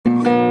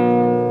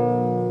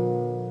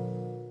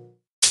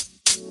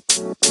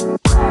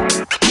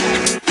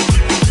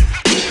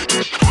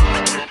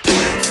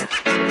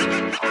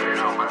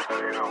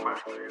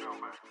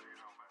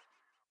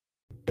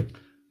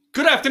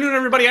afternoon,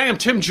 everybody. I am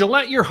Tim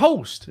Gillette, your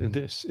host, and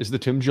this is the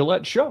Tim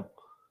Gillette Show.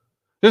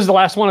 This is the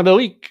last one of the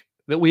week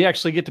that we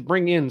actually get to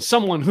bring in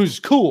someone who's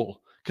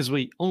cool, because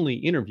we only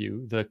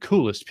interview the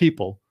coolest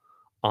people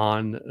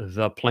on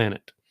the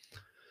planet.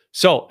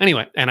 So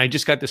anyway, and I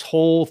just got this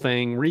whole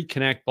thing,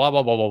 reconnect, blah,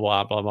 blah, blah, blah,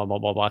 blah, blah, blah, blah,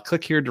 blah, blah.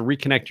 Click here to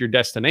reconnect your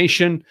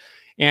destination.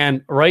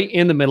 And right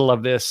in the middle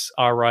of this,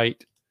 all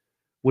right,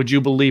 would you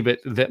believe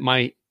it, that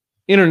my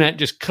internet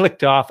just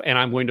clicked off, and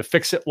I'm going to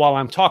fix it while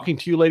I'm talking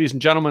to you, ladies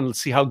and gentlemen.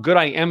 Let's see how good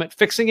I am at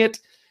fixing it.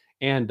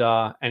 And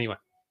anyway,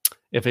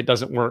 if it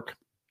doesn't work,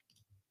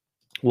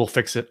 we'll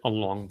fix it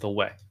along the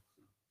way.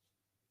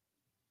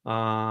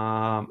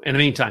 In the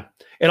meantime,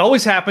 it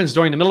always happens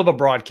during the middle of a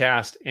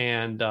broadcast.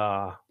 And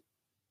of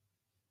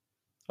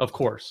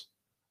course,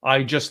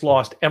 I just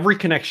lost every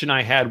connection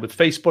I had with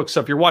Facebook. So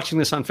if you're watching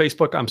this on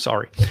Facebook, I'm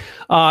sorry.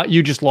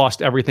 You just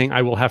lost everything.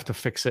 I will have to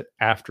fix it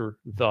after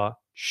the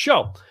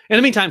show. In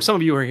the meantime, some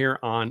of you are here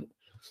on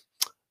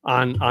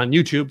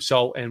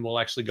YouTube, and we'll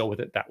actually go with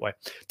it that way.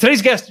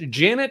 Today's guest,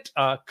 Janet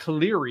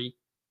Caliri.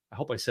 I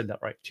hope I said that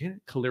right.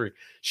 Janet Caliri.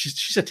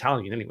 She's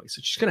Italian anyway,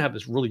 so she's going to have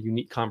this really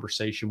unique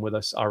conversation with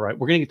us. All right,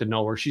 we're going to get to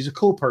know her. She's a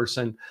cool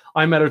person.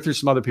 I met her through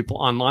some other people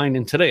online,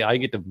 and today I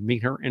get to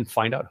meet her and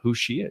find out who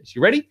she is.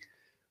 You ready?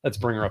 Let's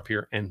bring her up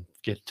here and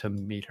get to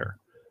meet her.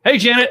 Hey,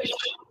 Janet.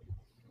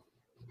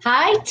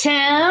 Hi,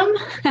 Tim.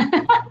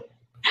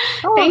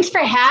 Thanks for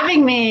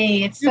having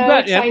me. It's so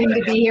exciting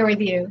to be here with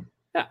you.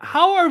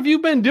 How have you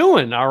been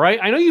doing? All right.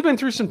 I know you've been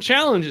through some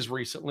challenges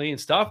recently and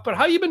stuff, but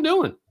how you been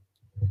doing?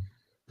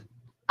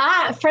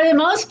 For the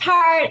most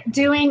part,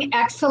 doing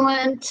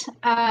excellent.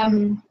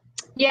 I've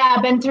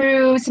been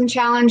through some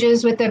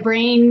challenges with the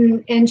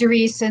brain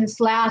injury since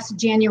last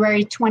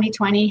January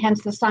 2020,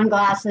 hence the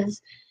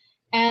sunglasses.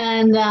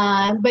 And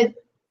but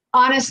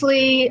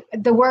honestly,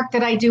 the work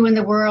that I do in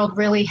the world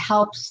really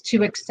helps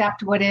to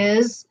accept what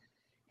is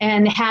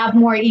and have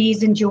more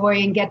ease and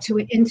joy and get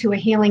into a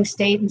healing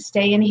state and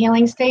stay in a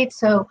healing state.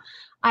 So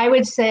I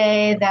would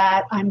say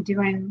that I'm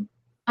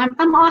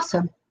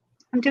awesome.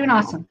 I'm doing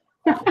awesome.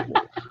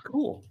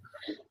 Cool.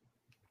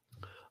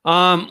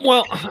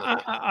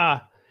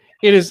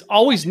 It is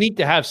always neat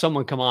to have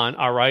someone come on.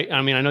 All right.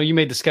 I mean, I know you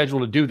made the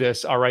schedule to do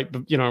this. All right.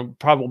 But,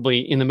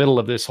 probably in the middle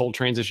of this whole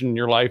transition in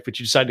your life, but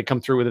you decided to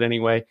come through with it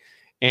anyway.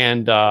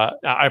 And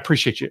I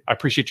appreciate you. I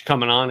appreciate you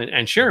coming on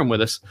and sharing with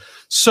us.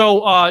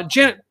 So,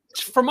 Janet,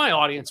 for my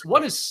audience,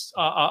 what is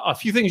a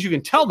few things you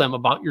can tell them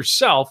about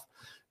yourself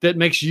that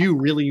makes you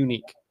really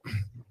unique?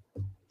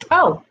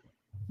 Oh,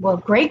 well,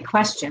 great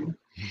question.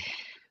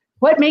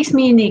 What makes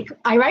me unique?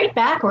 I write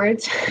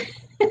backwards.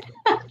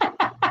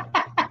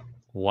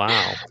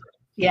 Wow.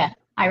 Yeah,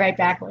 I write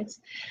backwards.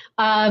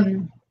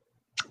 I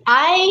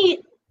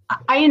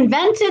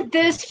invented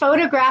this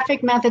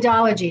photographic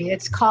methodology.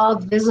 It's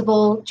called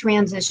Visible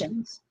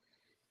Transitions.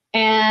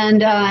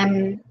 And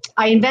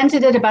I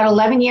invented it about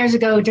 11 years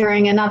ago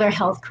during another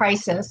health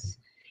crisis.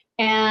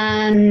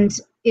 And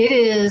it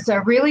is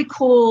a really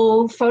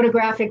cool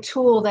photographic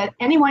tool that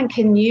anyone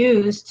can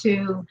use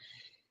to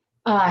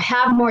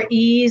have more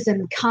ease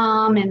and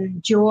calm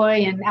and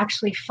joy and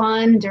actually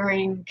fun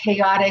during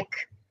chaotic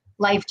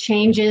life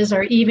changes,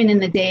 or even in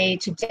the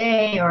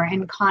day-to-day or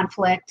in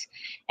conflict.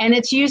 And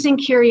it's using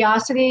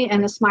curiosity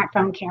and a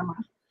smartphone camera.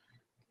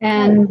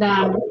 And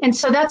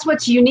so that's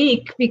what's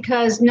unique,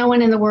 because no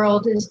one in the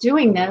world is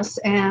doing this.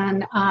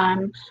 And,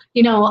 I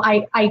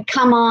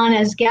come on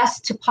as guests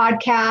to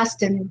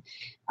podcast and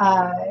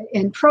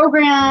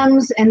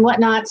programs and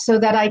whatnot, so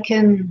that I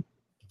can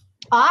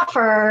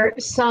offer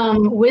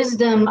some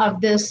wisdom of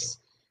this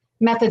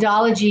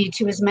methodology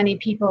to as many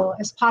people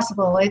as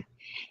possible.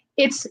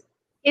 It's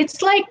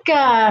like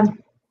an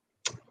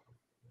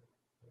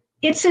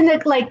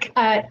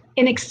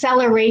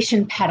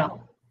acceleration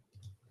pedal.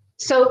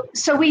 So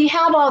we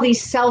have all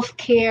these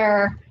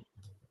self-care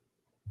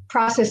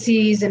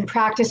processes and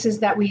practices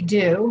that we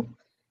do,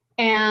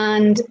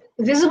 and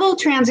Visible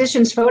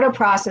Transitions photo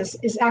process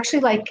is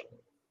actually like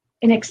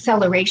an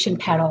acceleration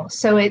pedal.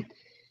 So it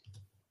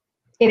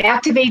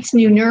activates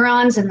new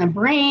neurons in the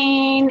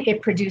brain,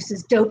 it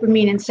produces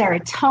dopamine and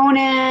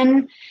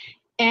serotonin,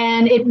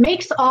 and it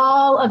makes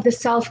all of the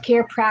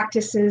self-care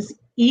practices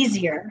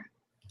easier.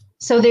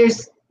 So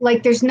there's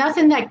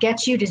nothing that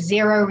gets you to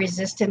zero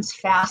resistance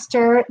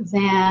faster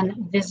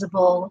than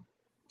Visible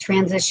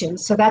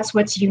Transitions. So that's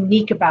what's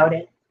unique about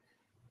it.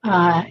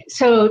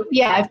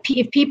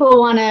 If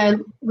people want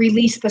to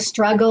release the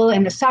struggle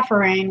and the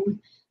suffering,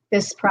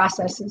 this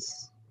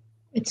process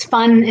it's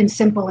fun and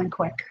simple and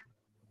quick.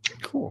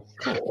 Cool.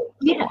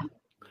 Yeah.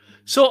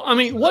 So, I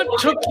mean, what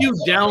took you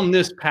down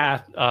this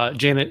path,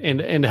 Janet,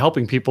 and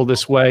helping people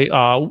this way?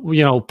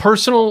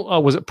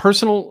 Personal, was it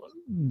personal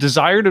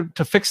desire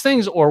to fix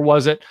things, or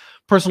was it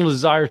personal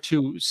desire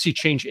to see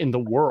change in the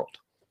world?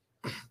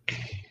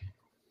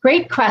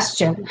 Great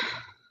question.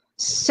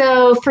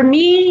 So for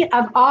me,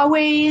 I've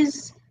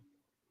always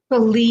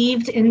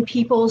believed in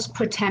people's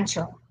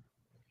potential.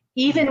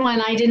 Even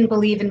when I didn't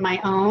believe in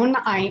my own,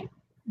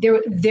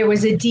 there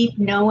was a deep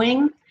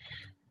knowing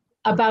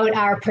about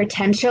our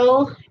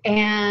potential,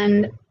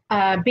 and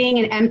being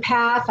an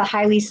empath, a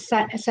highly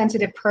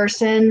sensitive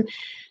person,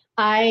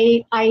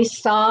 I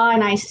saw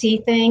and I see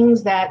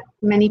things that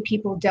many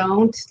people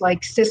don't,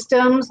 like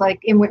systems,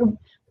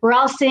 we're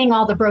all seeing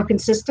all the broken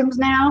systems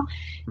now.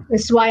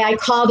 This is why I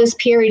call this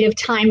period of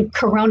time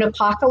Corona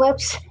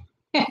apocalypse.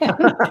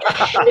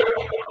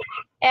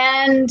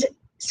 And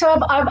so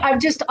I've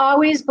just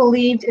always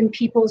believed in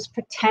people's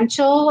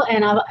potential,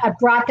 and I've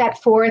brought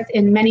that forth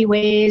in many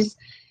ways.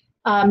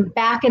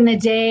 Back in the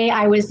day,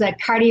 I was a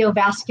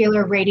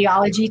cardiovascular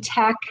radiology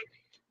tech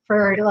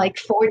for like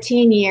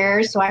 14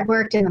 years. So I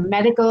worked in the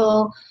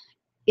medical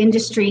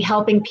industry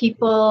helping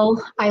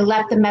people. I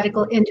left the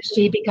medical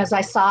industry because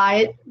I saw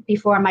it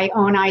before my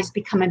own eyes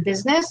become a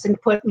business and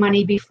put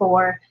money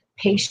before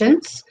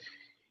patients.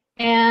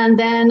 And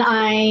then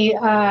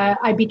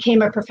I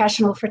became a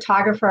professional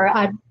photographer.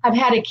 I've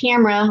had a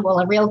camera, well,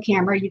 a real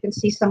camera. You can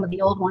see some of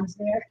the old ones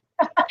there.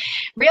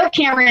 Real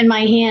camera in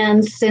my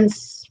hands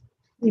since,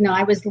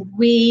 I was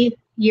wee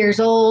years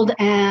old.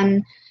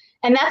 And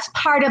that's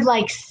part of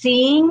like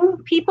seeing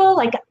people,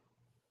 like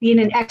being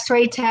an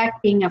X-ray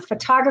tech, being a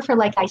photographer,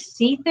 like I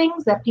see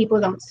things that people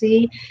don't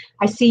see.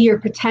 I see your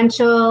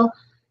potential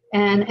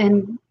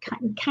and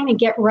kind of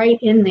get right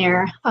in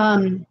there.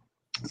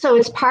 So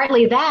it's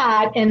partly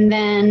that, and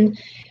then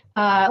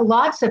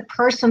lots of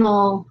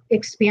personal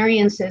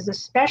experiences,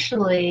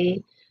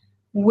 especially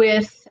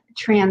with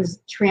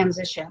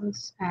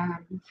transitions.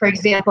 For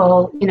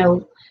example,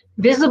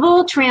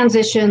 Visible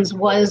Transitions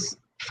was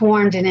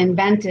formed and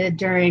invented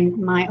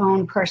during my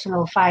own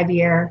personal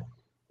 5-year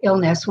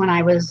illness when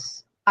I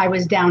was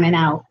down and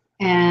out,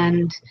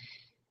 and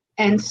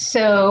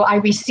so I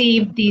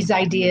received these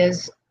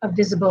ideas of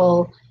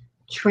visible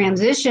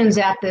transitions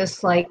at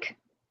this like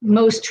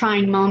most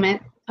trying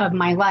moment of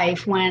my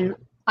life when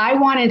I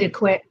wanted to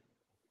quit.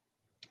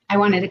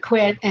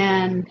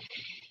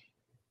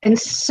 And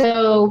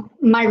so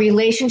my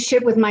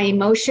relationship with my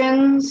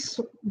emotions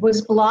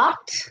was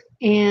blocked,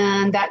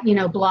 and that,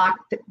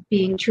 blocked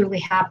being truly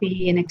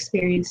happy and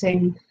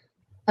experiencing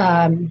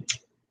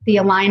the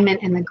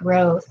alignment and the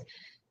growth.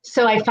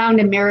 So I found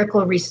a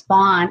miracle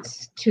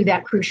response to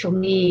that crucial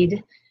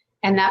need.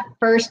 And that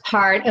first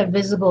part of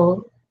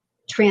Visible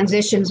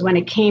Transitions, when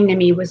it came to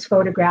me, was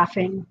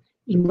photographing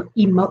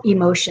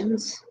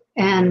emotions.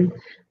 And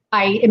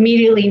I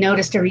immediately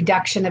noticed a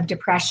reduction of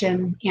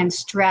depression and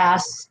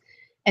stress,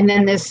 and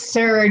then this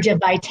surge of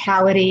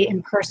vitality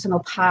and personal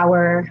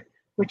power,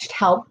 which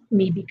helped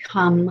me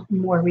become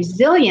more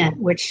resilient,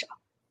 which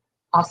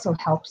also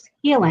helps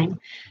healing.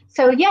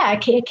 So yeah,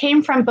 it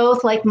came from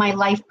both like my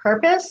life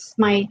purpose,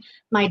 my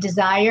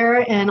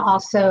desire, and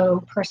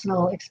also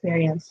personal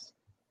experience.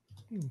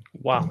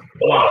 Wow.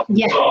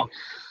 Yeah.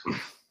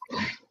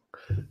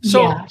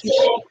 So, yeah.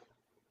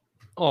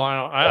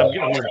 I'm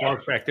getting your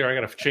box back there. I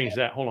got to change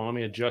that. Hold on. Let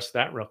me adjust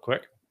that real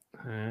quick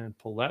and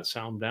pull that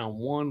sound down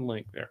one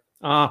link there.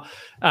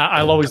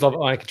 I always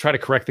love, I can try to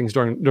correct things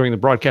during the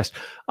broadcast.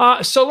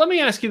 So let me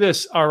ask you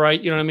this. All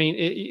right. You know what I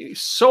mean?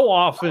 So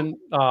often,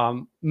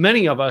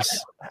 many of us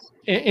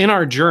in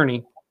our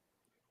journey,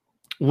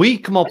 we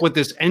come up with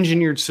this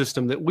engineered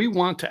system that we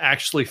want to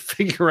actually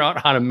figure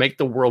out how to make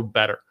the world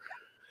better.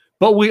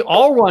 But we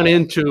all run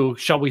into,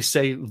 shall we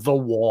say, the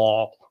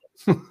wall.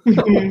 Yeah.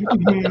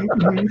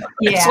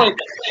 It's like,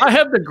 I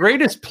have the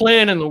greatest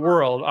plan in the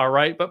world. All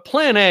right. But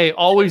plan A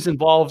always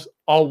involves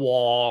a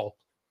wall.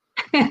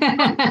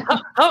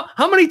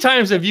 How many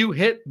times have you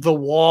hit the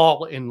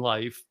wall in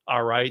life,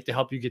 all right, to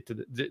help you get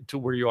to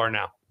where you are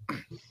now?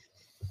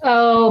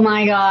 Oh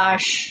my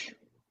gosh.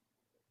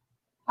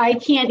 I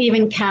can't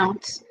even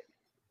count.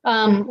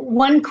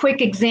 One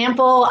quick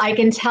example, I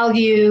can tell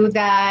you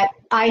that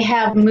I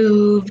have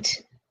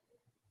moved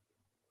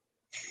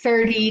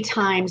 30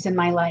 times in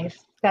my life.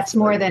 That's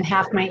more than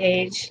half my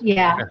age.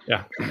 Yeah.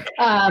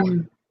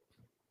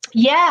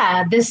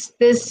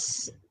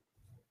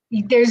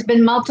 There's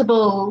been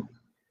multiple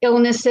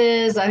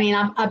illnesses. I mean,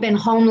 I've been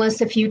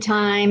homeless a few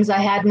times. I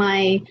had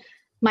my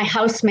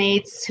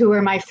housemates who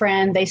were my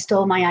friend. They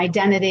stole my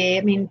identity.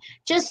 I mean,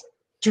 just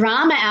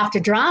drama after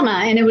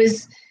drama. And it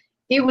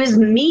was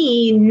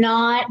me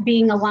not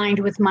being aligned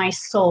with my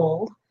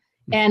soul.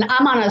 And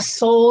I'm on a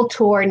soul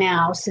tour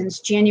now since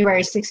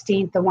January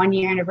 16th, the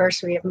 1-year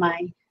anniversary of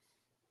my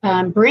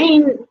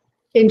brain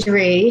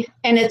injury.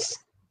 And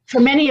for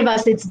many of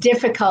us, it's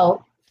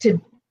difficult to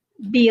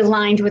be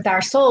aligned with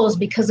our souls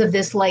because of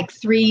this like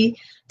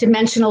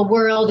 3-dimensional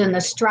world and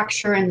the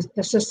structure and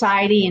the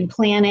society and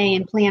plan A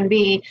and plan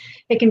B.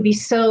 It can be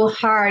so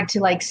hard to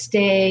like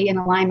stay in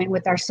alignment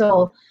with our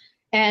soul.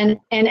 And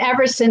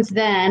ever since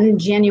then,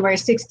 January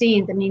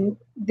 16th, I mean,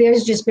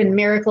 there's just been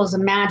miracles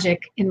and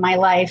magic in my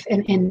life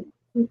and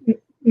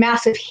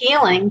massive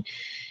healing.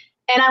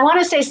 And I want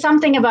to say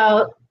something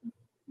about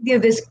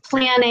this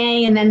plan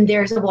A, and then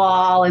there's a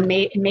wall, and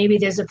maybe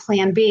there's a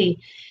plan B.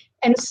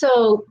 And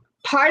so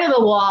part of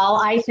the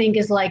wall, I think,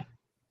 is like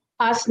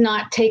us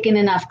not taking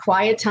enough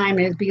quiet time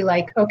and be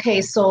like,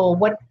 okay, so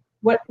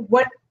what's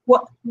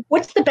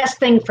the best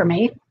thing for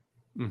me?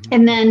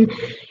 And then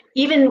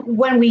even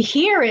when we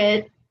hear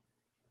it,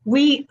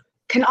 we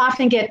can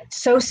often get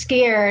so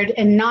scared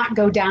and not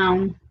go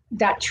down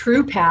that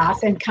true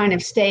path and kind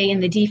of stay in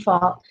the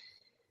default,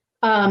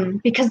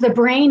 because the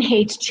brain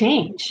hates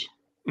change.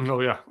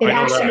 Oh yeah. It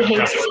actually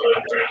hates.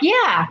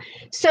 Yeah.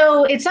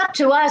 So it's up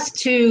to us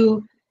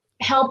to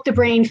help the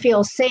brain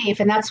feel safe.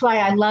 And that's why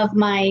I love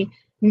my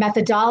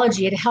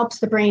methodology. It helps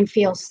the brain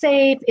feel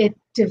safe. It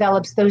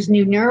develops those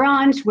new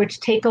neurons, which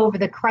take over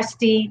the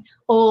crusty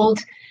old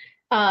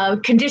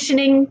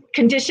conditioner,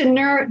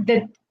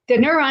 the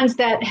neurons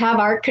that have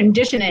our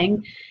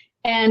conditioning.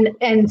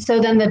 And so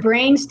then the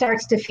brain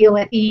starts to feel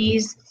at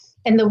ease.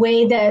 And the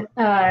way that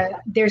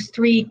there's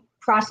three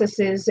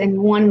processes, and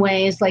one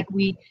way is like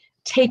we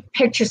take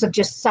pictures of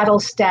just subtle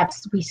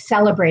steps, we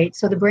celebrate.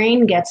 So the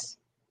brain gets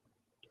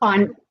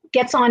on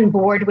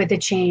board with the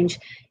change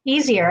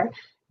easier.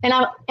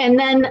 And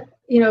then,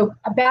 you know,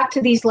 back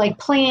to these like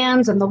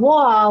plans and the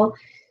wall,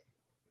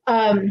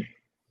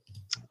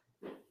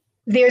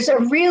 there's a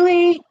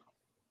really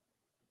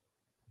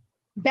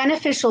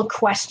beneficial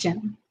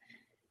question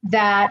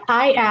that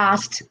I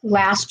asked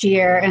last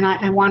year, and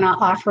I want to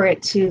offer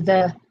it to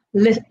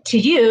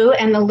you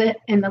and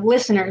the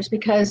listeners,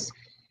 because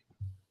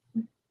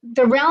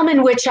the realm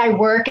in which I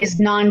work is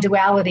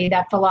non-duality,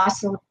 that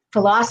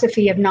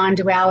philosophy of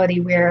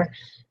non-duality where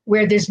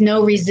there's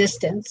no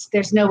resistance,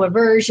 there's no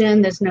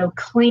aversion, there's no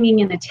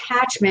clinging and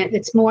attachment.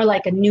 It's more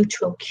like a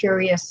neutral,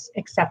 curious,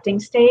 accepting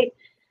state.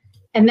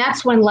 And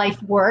that's when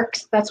life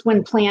works. That's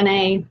when plan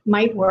A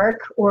might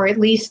work, or at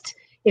least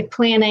if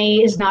plan A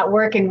is not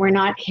working, we're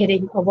not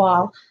hitting a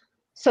wall.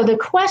 So the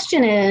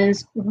question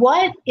is,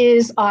 what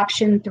is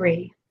option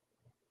 3?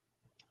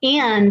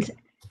 And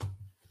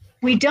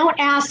we don't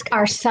ask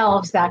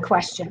ourselves that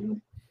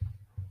question.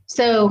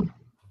 So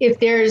if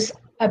there's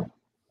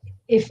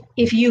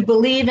if you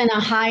believe in a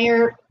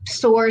higher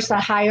source, a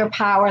higher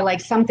power,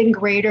 like something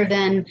greater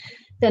than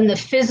the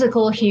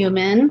physical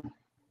human,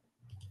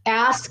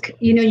 ask,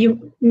 you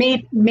know,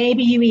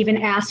 maybe you even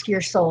ask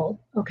your soul,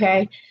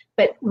 okay?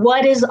 But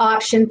what is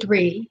option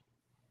 3?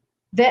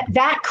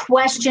 That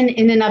question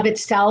in and of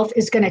itself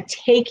is going to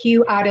take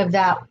you out of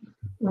that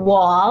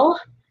wall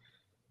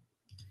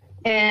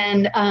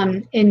and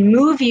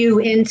move you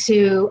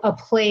into a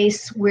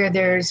place where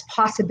there's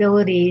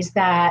possibilities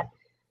that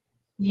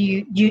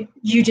you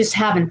just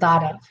haven't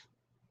thought of.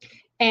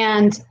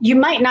 And you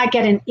might not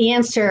get an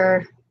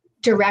answer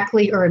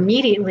directly or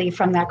immediately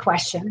from that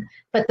question,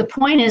 but the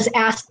point is,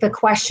 ask the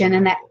question,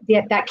 and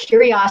that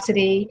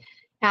curiosity,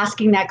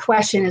 asking that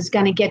question, is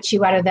going to get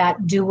you out of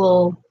that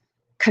dual,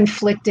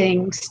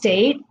 conflicting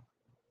state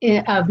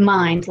of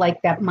mind,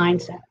 like that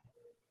mindset.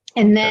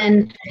 And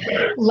then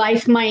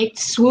life might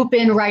swoop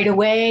in right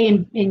away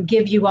and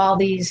give you all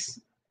these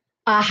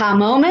aha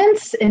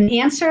moments and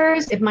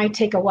answers. It might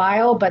take a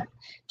while, but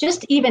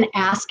just even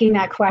asking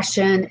that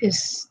question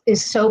is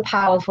so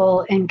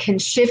powerful and can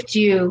shift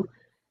you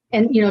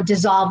and, you know,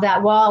 dissolve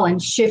that wall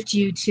and shift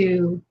you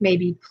to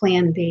maybe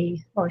plan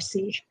B or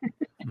C.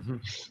 Mm-hmm.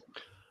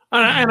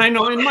 And I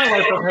know in my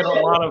life I've had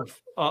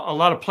a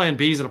lot of plan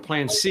Bs and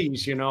plan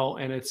Cs, you know,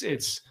 and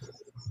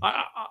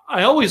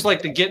I always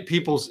like to get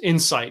people's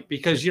insight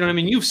because, you know what I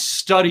mean, you've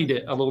studied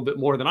it a little bit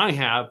more than I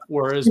have,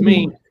 whereas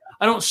me,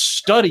 I don't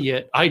study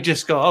it. I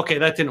just go, okay,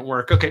 that didn't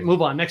work. Okay,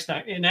 move on. Next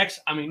time. Next.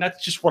 I mean,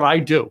 that's just what I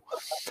do.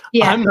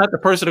 Yeah. I'm not the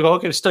person to go,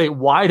 okay, to study.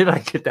 Why did I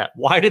get that?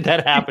 Why did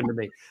that happen to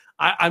me?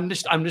 I'm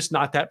just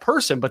not that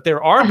person. But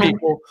there are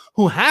people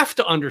who have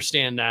to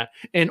understand that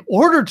in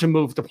order to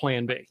move to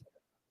plan B.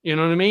 You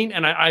know what I mean?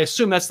 And I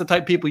assume that's the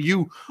type of people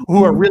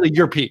who are really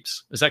your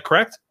peeps. Is that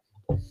correct?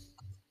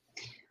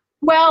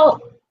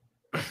 Well,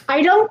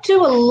 I don't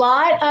do a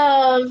lot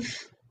of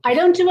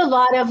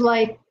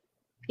like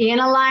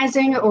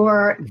analyzing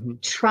or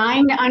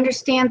trying to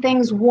understand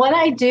things. What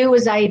I do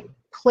is I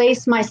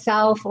place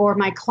myself or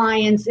my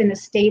clients in a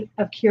state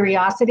of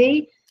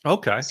curiosity.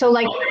 Okay. So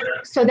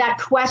that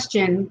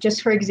question,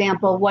 just for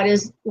example, what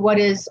is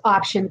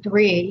option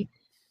 3?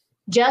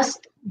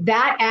 Just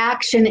that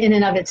action in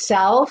and of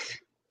itself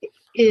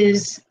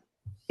is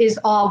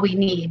all we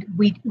need.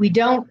 We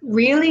don't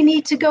really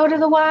need to go to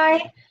the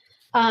why.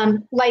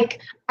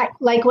 Like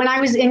when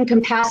I was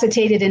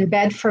incapacitated in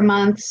bed for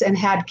months and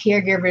had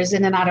caregivers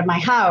in and out of my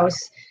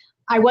house,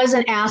 I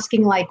wasn't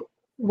asking like,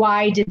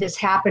 why did this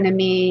happen to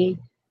me?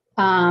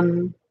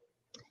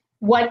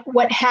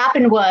 What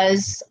happened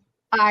was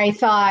I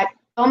thought,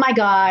 oh my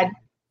God,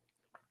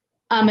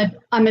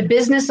 I'm a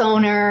business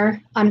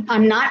owner.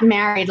 I'm not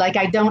married. Like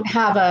I didn't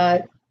have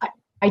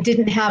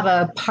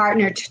a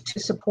partner to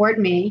support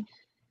me.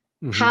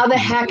 Mm-hmm. How the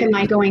heck am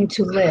I going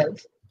to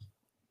live?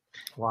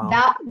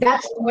 Wow.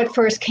 That's what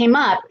first came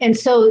up. And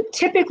so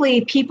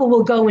typically people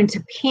will go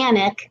into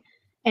panic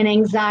and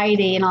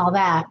anxiety and all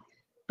that.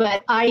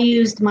 But I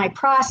used my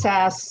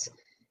process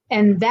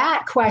and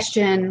that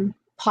question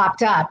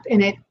popped up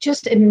and it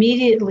just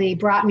immediately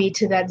brought me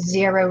to that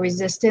zero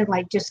resistant,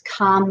 like just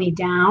calm me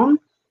down.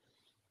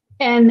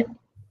 And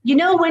you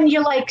know, when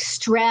you're like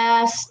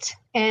stressed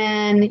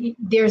and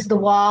there's the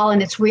wall,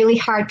 and it's really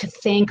hard to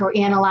think or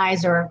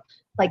analyze or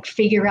like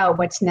figure out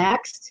what's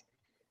next.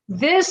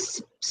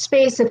 This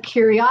space of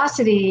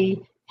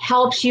curiosity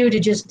helps you to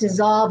just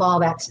dissolve all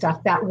that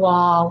stuff, that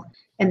wall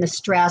and the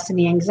stress and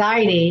the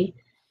anxiety.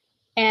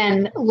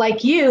 And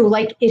like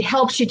it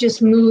helps you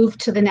just move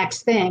to the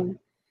next thing.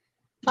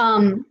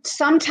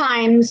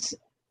 Sometimes,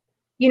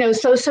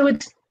 so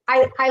it's,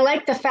 I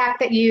like the fact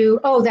that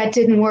that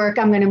didn't work,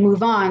 I'm going to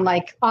move on,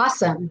 like,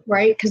 awesome,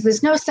 right? Because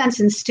there's no sense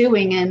in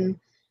stewing in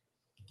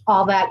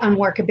all that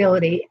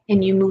unworkability,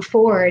 and you move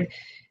forward.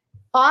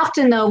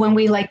 Often though, when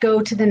we like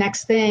go to the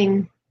next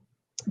thing,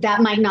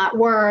 that might not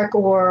work,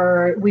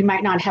 or we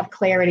might not have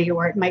clarity,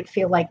 or it might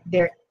feel like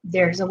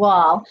there's a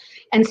wall.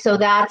 And so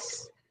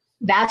that's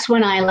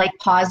when I like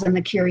pause in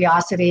the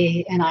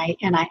curiosity, and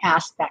I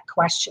ask that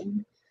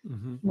question.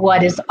 Mm-hmm.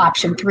 What is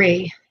option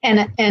 3?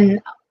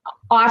 And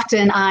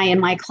often I and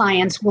my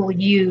clients will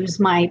use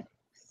my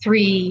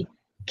 3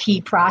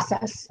 key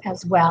process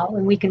as well,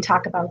 and we can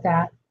talk about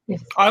that.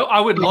 I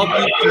would love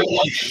you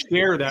to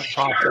share that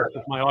process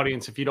with my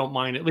audience, if you don't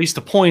mind, at least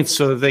the points,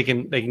 so that they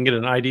can get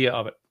an idea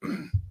of it.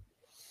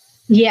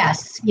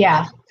 Yes,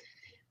 yeah.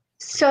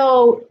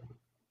 So,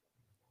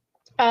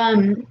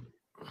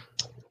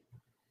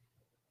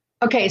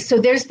 okay, so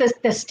there's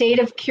the state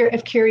of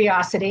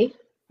curiosity.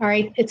 All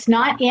right, it's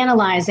not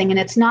analyzing, and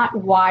it's not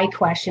why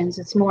questions.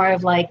 It's more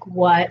of like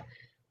what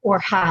or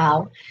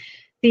how.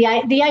 The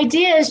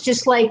idea is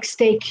just like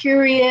stay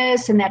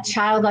curious and that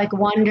childlike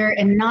wonder,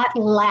 and not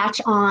latch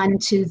on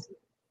to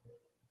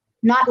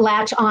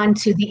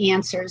the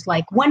answers.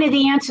 Like, when are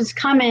the answers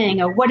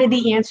coming, or what are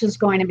the answers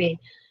going to be?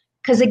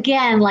 Because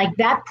again, like,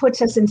 that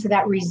puts us into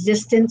that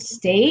resistant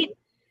state,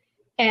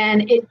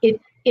 and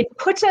it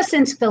puts us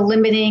into the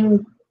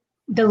limiting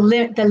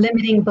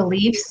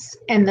beliefs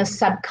and the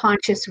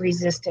subconscious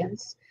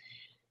resistance.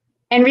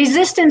 And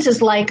resistance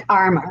is like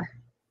armor.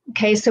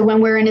 Okay, so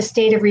when we're in a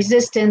state of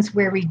resistance,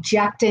 we're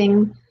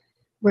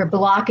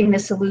blocking the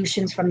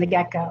solutions from the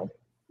get-go.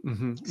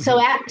 Mm-hmm.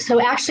 So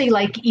actually,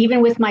 like,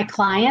 even with my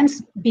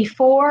clients,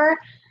 before,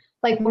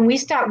 like, when we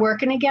start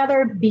working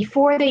together,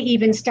 before they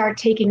even start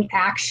taking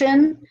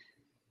action,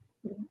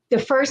 the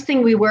first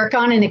thing we work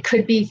on, and it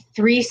could be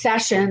 3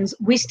 sessions,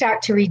 we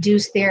start to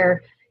reduce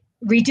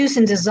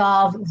and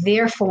dissolve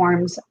their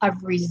forms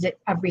of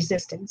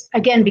resistance.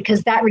 Again,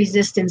 because that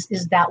resistance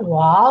is that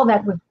wall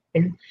that we've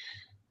been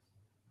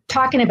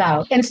talking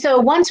about. And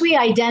so once we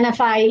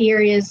identify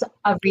areas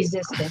of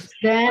resistance,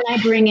 then I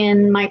bring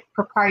in my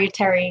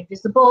proprietary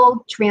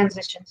visible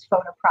transitions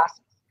photo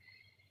process.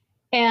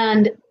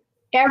 And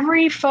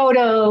every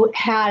photo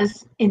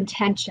has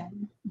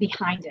intention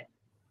behind it.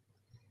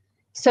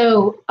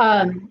 So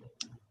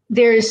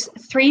there's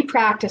 3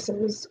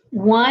 practices.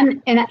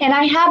 One, and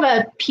I have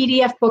a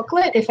PDF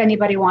booklet if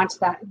anybody wants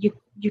that.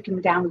 You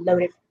can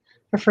download it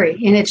for free,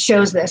 and it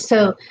shows this.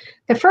 So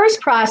the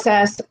first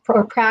process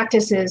or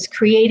practice is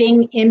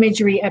creating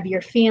imagery of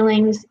your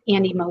feelings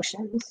and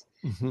emotions.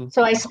 Mm-hmm.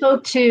 So I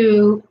spoke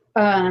to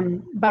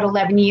about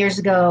 11 years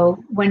ago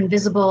when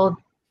visible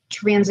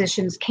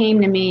transitions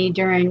came to me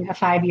during a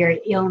 5-year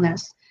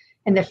illness.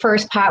 And the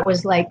first part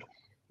was like,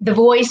 the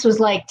voice was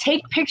like,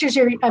 take pictures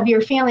of your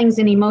feelings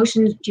and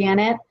emotions,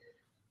 Janet.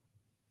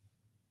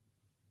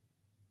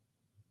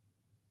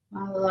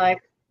 I was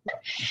like,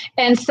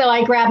 and so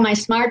I grabbed my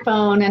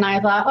smartphone and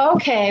I thought,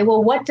 okay,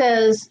 well, what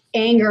does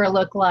anger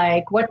look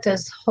like? What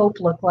does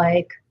hope look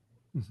like?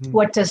 Mm-hmm.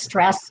 What does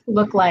stress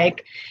look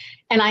like?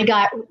 And I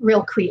got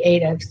real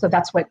creative. So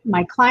that's what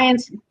my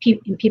clients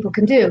and people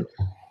can do.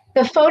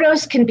 The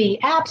photos can be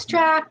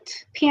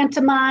abstract,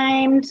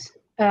 pantomimed,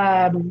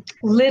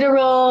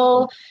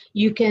 literal.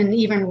 You can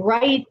even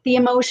write the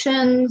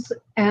emotions,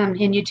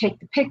 and you take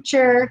the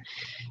picture.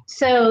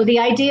 So the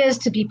idea is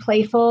to be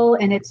playful,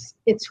 and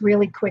it's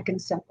really quick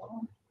and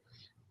simple.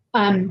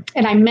 And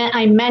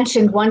I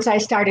mentioned once I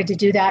started to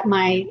do that,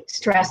 my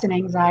stress and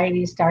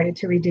anxiety started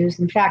to reduce.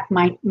 In fact,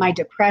 my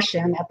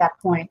depression at that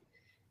point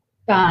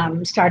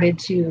started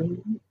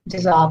to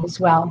dissolve as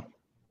well.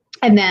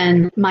 And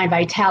then my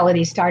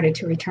vitality started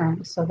to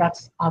return. So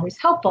that's always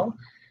helpful.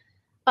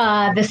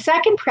 The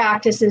second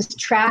practice is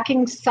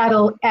tracking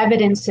subtle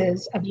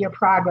evidences of your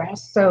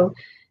progress. So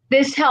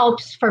this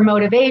helps for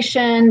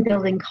motivation,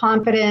 building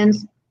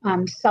confidence,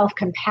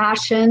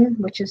 self-compassion,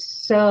 which is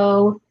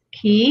so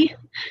key.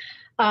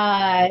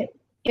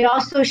 It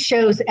also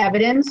shows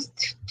evidence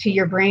to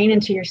your brain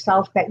and to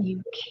yourself that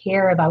you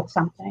care about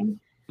something.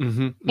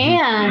 Mm-hmm,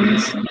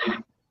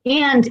 mm-hmm.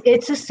 And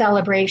it's a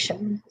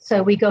celebration.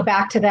 So we go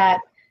back to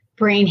that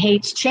brain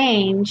hates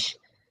change.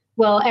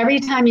 Well, every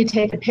time you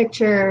take a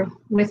picture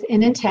with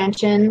an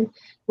intention,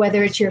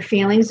 whether it's your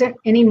feelings and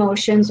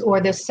emotions, or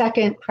the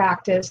second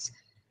practice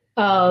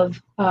of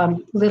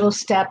little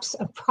steps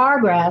of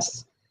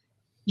progress,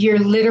 you're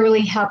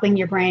literally helping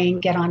your brain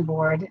get on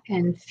board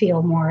and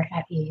feel more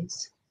at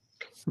ease.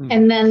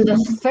 And then the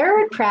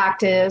third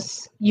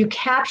practice, you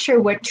capture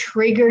what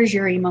triggers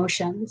your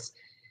emotions,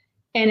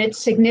 and it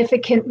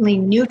significantly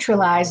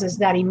neutralizes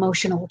that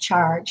emotional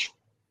charge.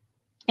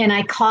 And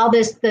I call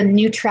this the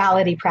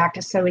neutrality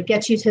practice. So it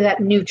gets you to that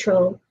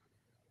neutral,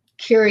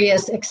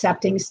 curious,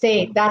 accepting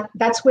state.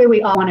 That's where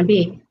we all want to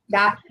be.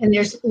 And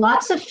there's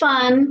lots of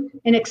fun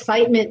and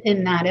excitement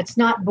in that. It's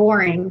not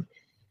boring.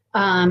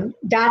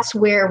 That's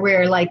where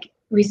we're like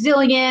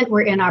resilient.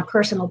 We're in our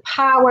personal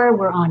power.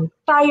 We're on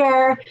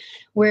fire.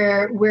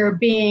 We're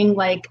being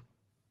like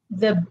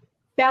the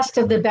best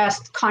of the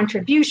best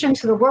contribution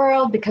to the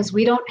world, because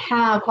we don't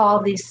have all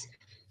these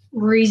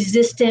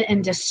resistant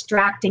and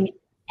distracting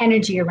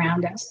energy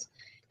around us.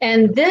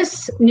 And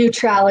this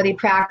neutrality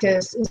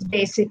practice is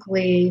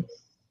basically,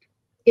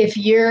 if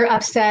you're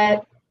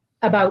upset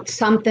about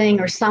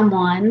something or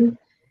someone,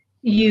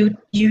 you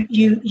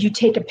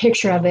take a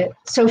picture of it.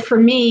 So for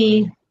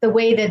me, the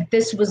way that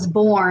this was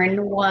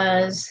born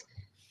was,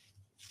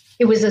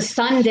 it was a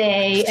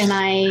Sunday, and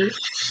I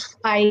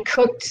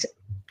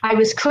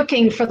was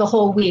cooking for the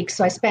whole week.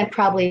 So I spent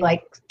probably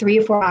like 3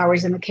 or 4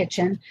 hours in the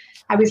kitchen.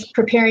 I was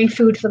preparing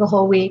food for the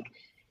whole week.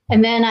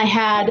 And then I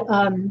had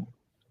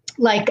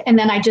and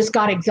then I just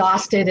got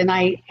exhausted, and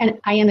I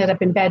ended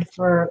up in bed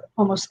for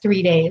almost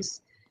 3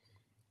 days.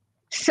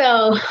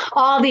 So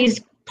all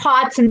these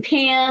pots and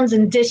pans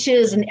and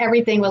dishes and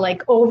everything were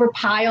like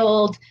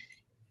overpiled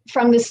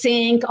from the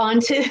sink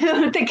onto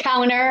the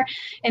counter.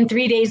 And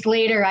 3 days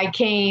later I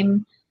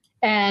came,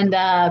 and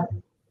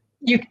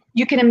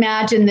you can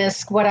imagine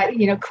this, what I,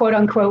 quote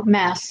unquote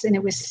mess. And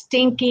it was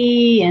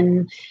stinky,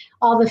 and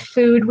all the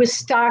food was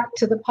stuck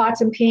to the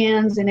pots and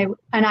pans, and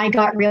I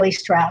got really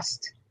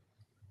stressed.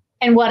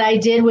 And what I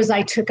did was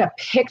I took a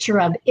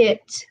picture of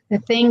it, the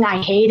thing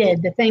I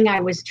hated, the thing I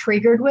was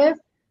triggered with.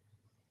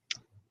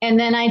 And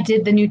then I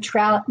did the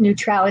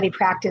neutrality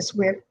practice,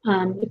 where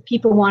if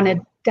people want to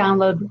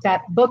download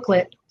that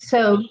booklet.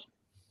 So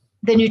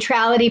the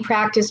neutrality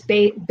practice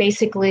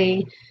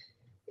basically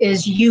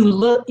is you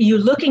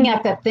looking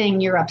at the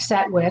thing you're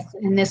upset with,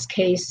 in this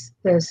case,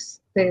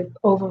 the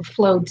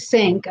overflowed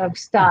sink of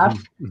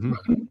stuff.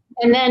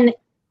 Mm-hmm.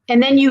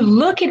 And then you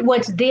look at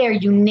what's there,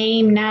 you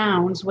name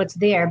nouns, what's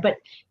there, but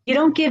you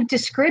don't give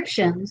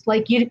descriptions.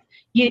 Like you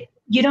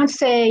don't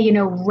say,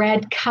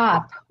 red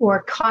cup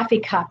or coffee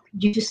cup.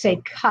 You just say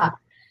cup.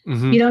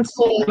 Mm-hmm. You don't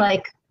say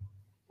like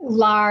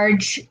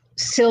large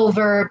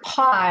silver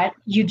pot.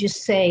 You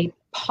just say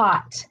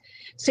pot.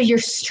 So you're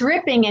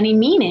stripping any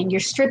meaning. You're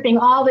stripping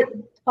all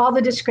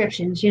the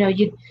descriptions.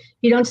 You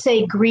don't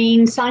say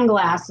green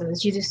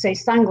sunglasses. You just say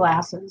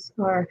sunglasses.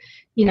 Or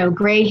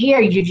gray hair.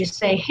 You just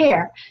say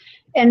hair.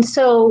 And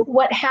so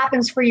what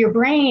happens for your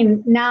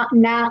brain now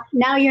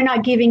you're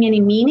not giving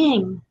any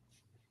meaning.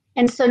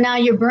 And so now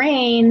your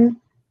brain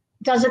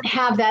doesn't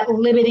have that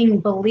limiting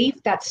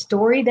belief, that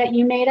story that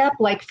you made up.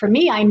 Like for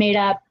me, I made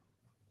up,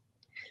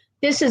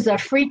 this is a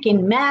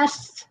freaking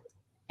mess,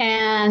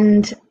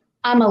 and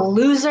I'm a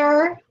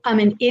loser, I'm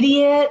an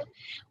idiot,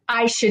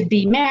 I should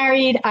be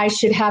married, I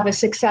should have a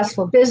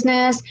successful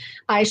business,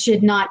 I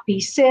should not be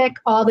sick,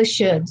 all the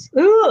shoulds.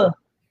 Ooh.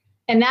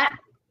 And that,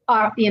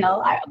 I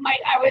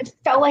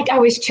felt like I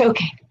was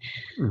choking.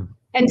 Mm.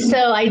 And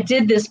so I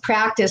did this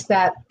practice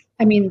the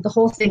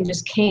whole thing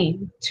just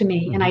came to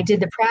me, and I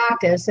did the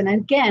practice. And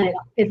again,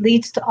 it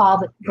leads to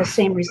all the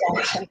same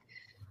results, like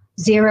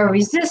zero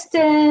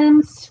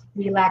resistance,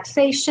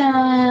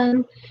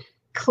 relaxation,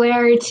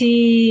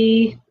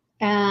 clarity,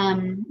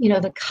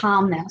 the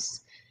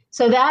calmness.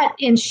 So that,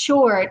 in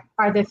short,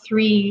 are the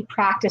 3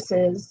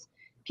 practices.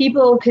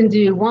 People can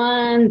do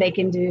 1, they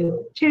can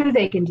do 2,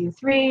 they can do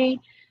 3.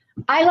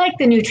 I like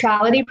the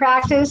neutrality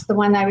practice, the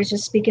one I was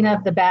just speaking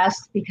of, the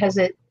best, because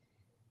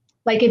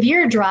like if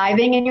you're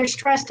driving and you're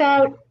stressed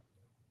out,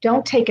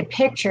 don't take a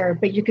picture,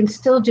 but you can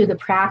still do the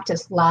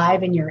practice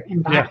live in your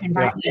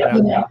environment.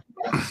 Yeah.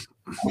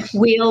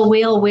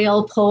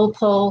 Wheel,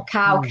 pole,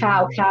 cow,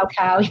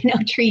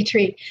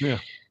 tree.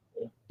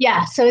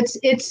 Yeah. So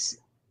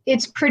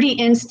it's pretty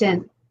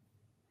instant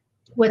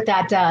what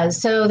that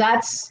does. So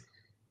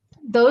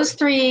those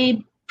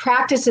 3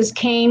 practices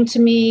came to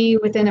me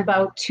within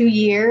about 2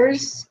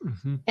 years.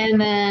 Mm-hmm. And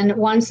then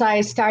once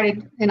I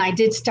started, and I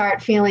did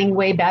start feeling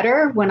way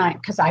better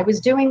because I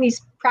was doing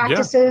these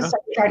practices, I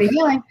started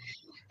healing.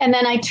 And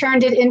then I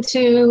turned it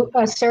into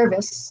a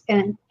service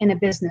and in a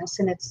business.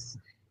 And it's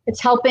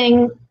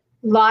helping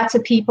lots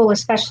of people,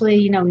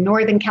 especially,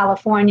 Northern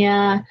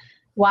California,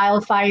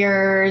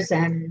 wildfires,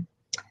 and,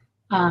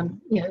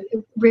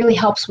 it really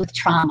helps with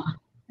trauma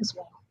as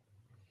well.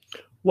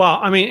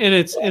 Wow. I mean, and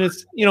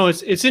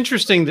it's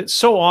interesting that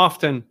so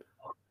often,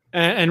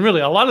 and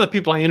really a lot of the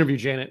people I interview,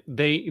 Janet,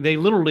 they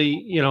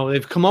literally,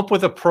 they've come up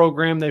with a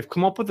program, they've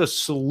come up with a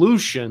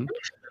solution,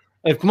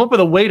 they've come up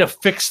with a way to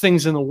fix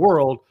things in the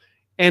world.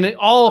 And it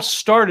all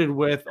started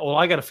with,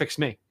 I got to fix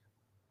me.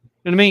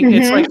 You know what I mean?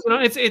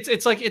 Mm-hmm.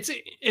 It's like,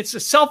 it's a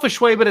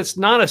selfish way, but it's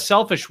not a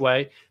selfish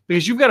way,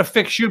 because you've got to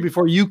fix you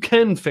before you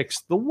can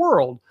fix the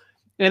world.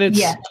 And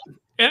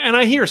and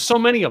I hear so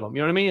many of them,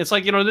 you know what I mean? It's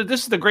like,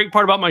 this is the great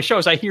part about my show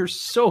is I hear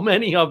so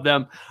many of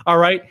them. All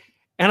right.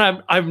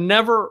 And I've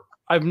never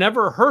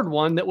heard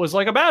one that was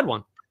like a bad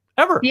one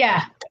ever.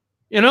 Yeah.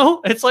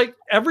 It's like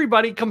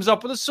everybody comes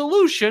up with a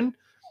solution,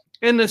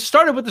 And it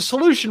started with the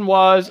solution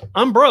was,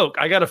 I'm broke.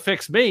 I got to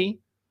fix me.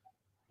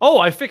 Oh,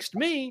 I fixed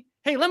me.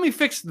 Hey, let me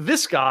fix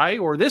this guy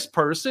or this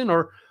person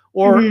or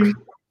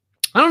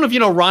I don't know if you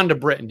know Rhonda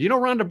Britton. Do you know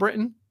Rhonda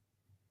Britton?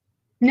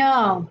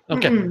 No.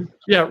 Okay.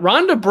 Yeah.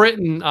 Rhonda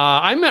Britton.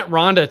 I met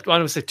Rhonda, I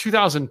would say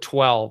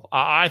 2012.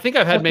 I think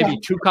I've had maybe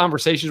 2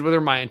 conversations with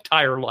her my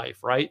entire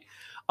life. Right.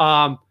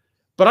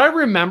 But I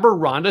remember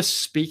Rhonda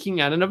speaking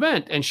at an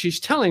event and she's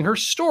telling her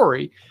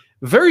story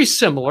very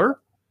similar.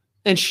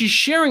 And she's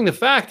sharing the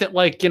fact that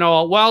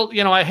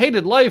I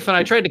hated life and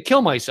I tried to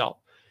kill myself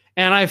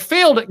and I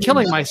failed at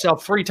killing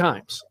myself 3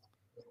 times.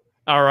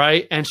 All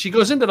right. And she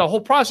goes into the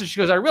whole process. She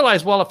goes, I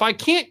realized, well, if I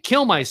can't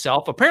kill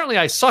myself, apparently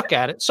I suck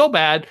at it so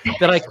bad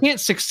that I can't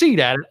succeed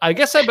at it. I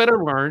guess I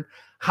better learn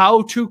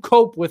how to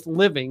cope with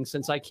living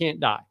since I can't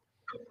die.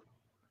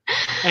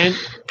 And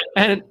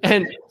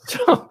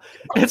so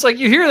it's like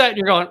you hear that and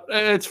you're going,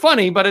 it's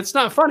funny, but it's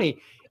not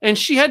funny. And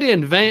she had to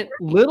invent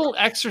little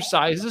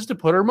exercises to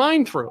put her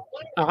mind through.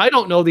 Now, I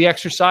don't know the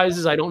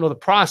exercises. I don't know the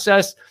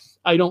process.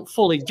 I don't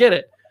fully get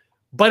it,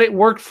 but it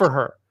worked for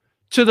her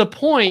to the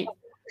point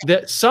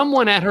that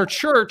someone at her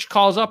church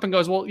calls up and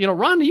goes, well,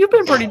 Rhonda, you've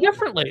been pretty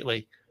different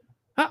lately.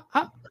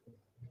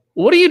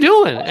 What are you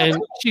doing? And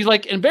she's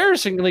like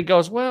embarrassingly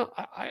goes, well,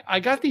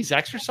 I got these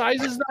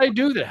exercises that I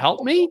do that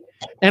help me.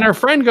 And her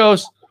friend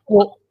goes,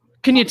 well,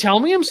 can you tell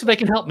me them so they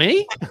can help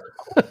me?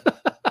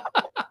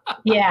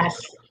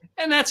 Yes.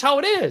 And that's how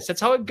it is. That's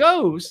how it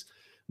goes.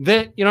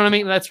 That, you know what I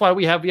mean? That's why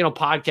we have,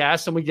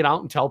 podcasts and we get out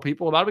and tell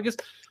people about it because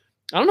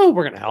I don't know who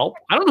we're going to help.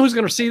 I don't know who's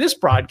going to see this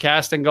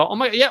broadcast and go, oh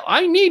my, yeah,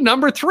 I need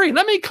number 3.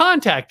 Let me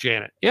contact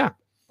Janet. Yeah.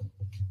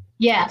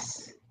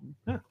 Yes.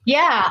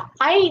 Yeah.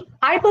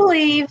 I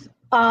believe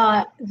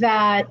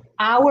that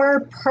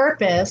our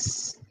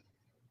purpose,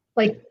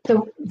 like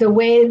the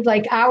way,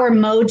 like our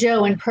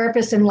mojo and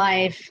purpose in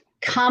life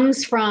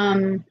comes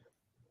from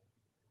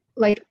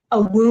like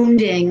a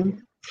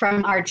wounding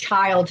from our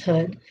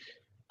childhood.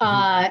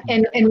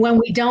 And when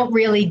we don't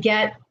really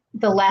get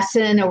the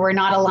lesson or we're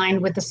not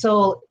aligned with the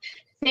soul,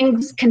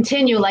 things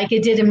continue like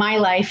it did in my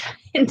life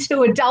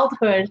into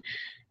adulthood.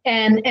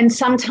 And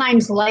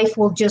sometimes life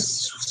will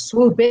just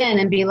swoop in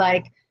and be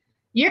like,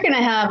 you're going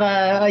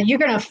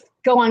to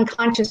go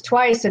unconscious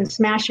twice and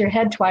smash your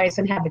head twice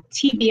and have a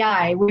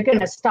TBI. We're going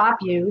to stop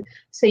you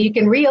so you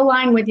can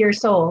realign with your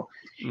soul.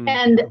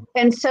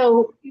 And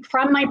so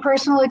from my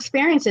personal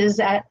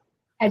experiences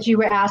as you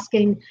were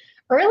asking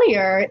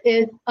earlier,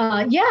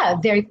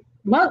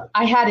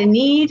 I had a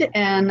need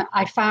and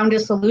I found a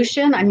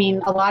solution. I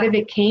mean, a lot of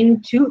it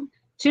came to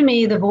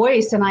me, the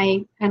voice, and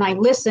I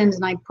listened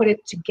and I put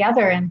it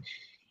together. And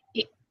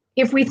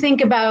if we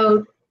think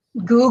about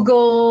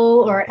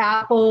Google or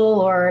Apple,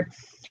 or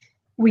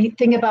we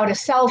think about a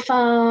cell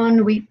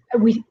phone, we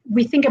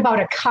think about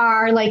a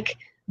car, like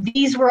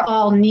these were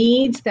all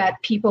needs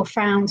that people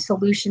found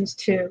solutions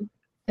to,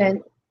 that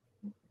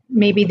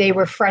maybe they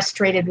were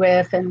frustrated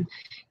with and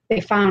they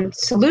found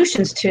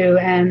solutions to.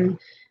 And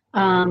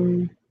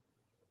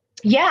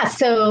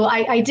so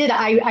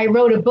I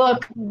wrote a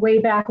book way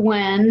back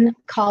when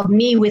called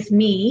Me with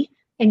Me,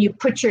 and you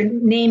put your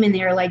name in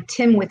there like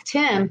Tim with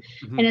Tim.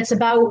 And it's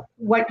about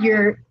what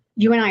you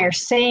and I are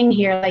saying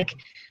here. Like,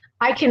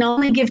 I can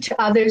only give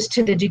to others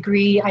to the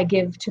degree I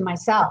give to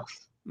myself.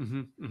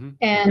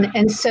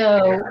 And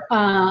so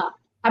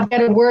I've got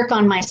to work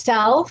on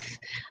myself.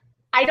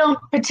 I don't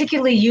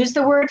particularly use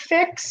the word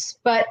fix,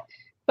 but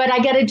I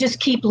got to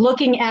just keep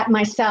looking at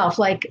myself.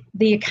 Like,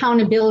 the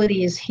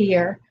accountability is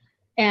here.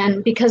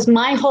 And because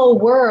my whole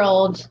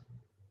world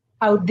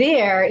out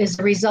there is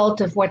the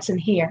result of what's in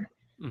here.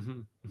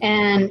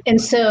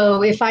 And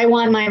so if I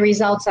want my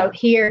results out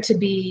here to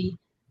be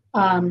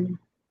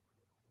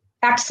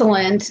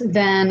excellent,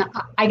 then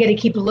I got to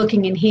keep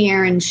looking in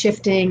here and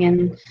shifting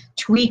and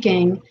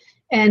tweaking.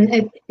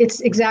 And it's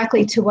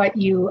exactly to what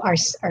you are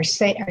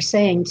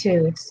saying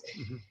too. It's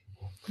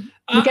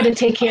we got to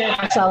take care of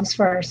ourselves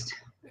first.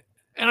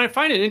 And I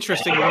find it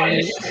interesting.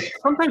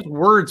 Sometimes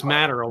words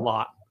matter a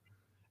lot,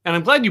 and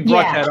I'm glad you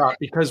brought that up,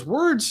 because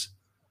words,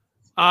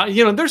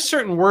 there's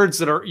certain words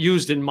that are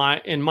used in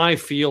my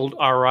field.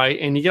 All right,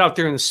 and you get out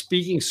there in the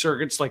speaking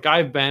circuits, like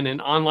I've been in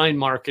online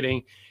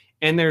marketing,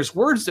 and there's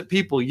words that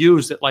people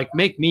use that like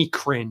make me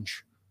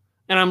cringe.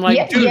 And I'm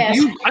like, dude,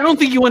 I don't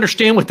think you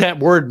understand what that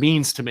word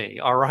means to me.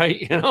 All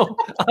right.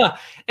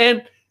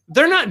 And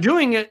they're not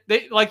doing it.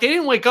 They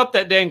didn't wake up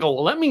that day and go,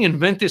 well, let me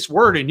invent this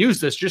word and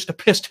use this just to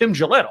piss Tim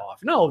Gillette off.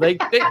 No, they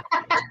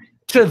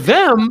to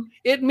them,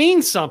 it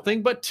means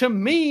something. But to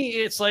me,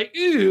 it's like,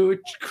 ooh,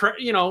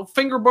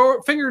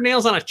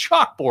 fingernails on a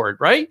chalkboard.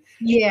 Right.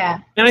 Yeah.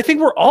 And I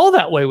think we're all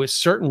that way with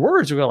certain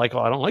words. We go like, oh,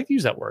 I don't like to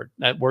use that word.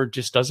 That word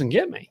just doesn't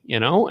get me,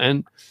 and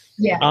and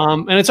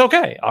it's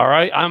okay. All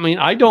right. I mean,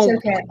 I don't.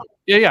 It's okay.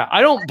 Yeah.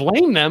 I don't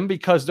blame them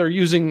because they're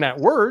using that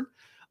word.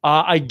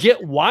 I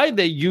get why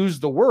they use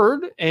the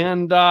word,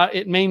 and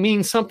it may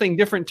mean something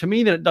different to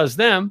me than it does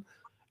them.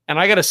 And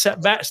I got to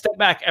step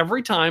back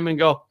every time and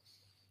go,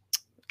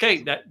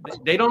 okay, that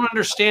they don't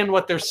understand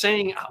what they're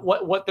saying,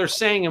 what they're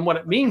saying and what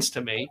it means to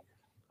me.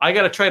 I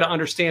got to try to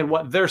understand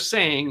what they're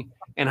saying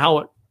and how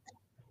it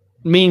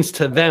means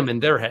to them in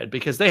their head,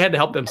 because they had to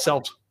help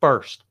themselves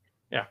first.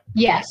 Yeah.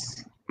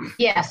 Yes.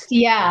 Yes.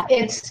 Yeah.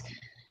 It's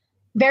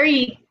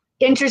very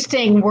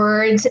interesting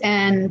words,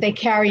 and they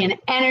carry an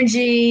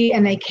energy,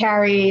 and they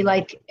carry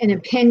like an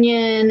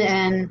opinion,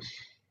 and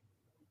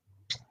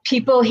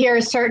people hear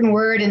a certain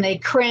word and they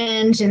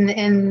cringe, and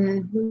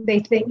they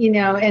think,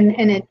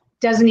 and it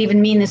doesn't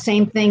even mean the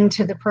same thing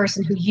to the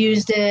person who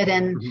used it.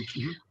 And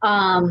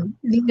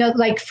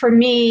like for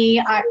me,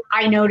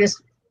 I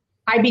noticed,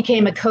 I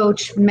became a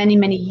coach many,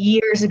 many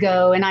years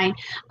ago, and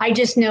I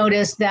just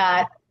noticed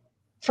that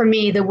for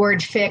me, the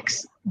word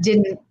fix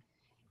didn't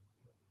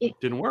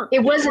work.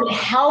 It wasn't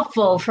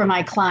helpful for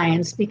my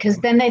clients, because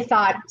then they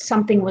thought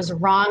something was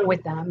wrong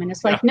with them. And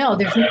it's like, no,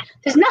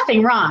 there's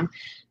nothing wrong.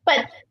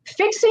 But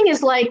fixing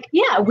is like,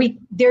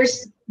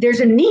 there's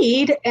a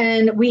need,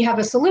 and we have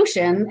a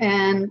solution,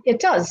 and it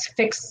does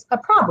fix a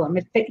problem.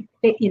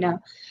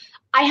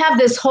 I have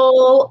this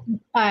whole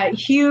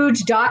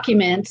huge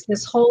document,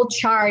 this whole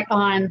chart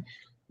on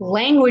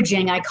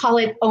languaging. I call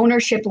it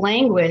ownership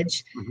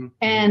language,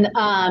 and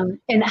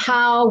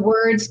how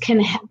words can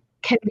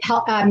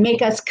help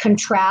make us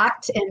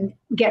contract and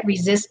get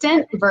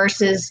resistant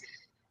versus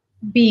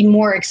be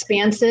more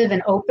expansive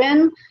and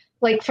open.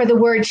 Like for the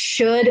word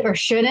should or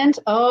shouldn't,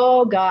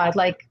 oh God,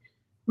 like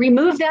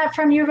remove that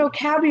from your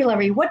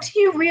vocabulary. What do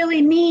you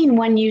really mean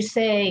when you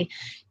say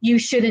you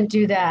shouldn't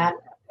do that?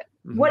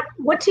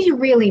 What do you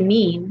really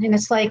mean? And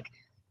it's like,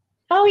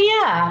 oh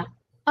yeah,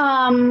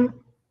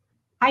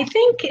 I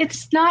think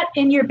it's not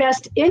in your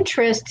best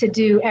interest to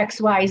do X,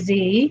 Y,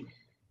 Z,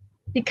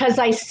 because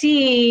I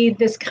see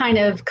this kind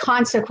of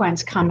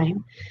consequence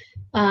coming.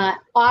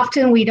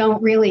 Often we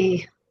don't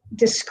really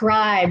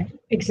describe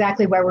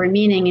exactly what we're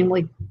meaning, and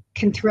we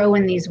can throw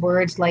in these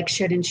words like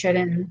should and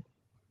shouldn't.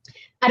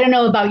 I don't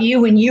know about you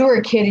when you were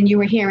a kid and you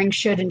were hearing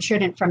should and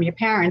shouldn't from your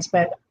parents,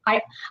 but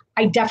I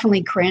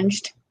definitely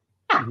cringed.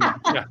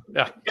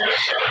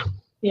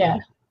 Yeah.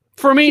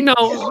 For me,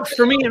 no.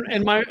 For me,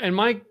 in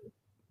my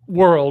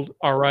world,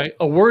 all right,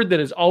 a word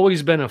that has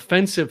always been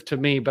offensive to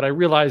me, but I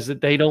realize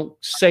that they don't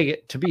say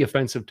it to be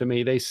offensive to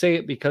me. They say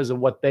it because of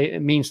what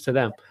it means to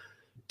them.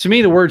 To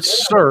me, the word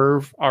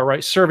serve, all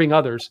right, serving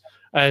others,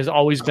 has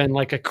always been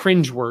like a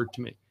cringe word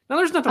to me. Now,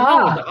 there's nothing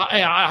wrong with it.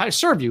 I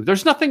serve you.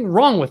 There's nothing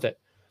wrong with it.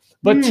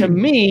 But to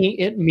me,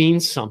 it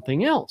means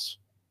something else.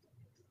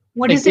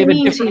 What does it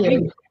mean to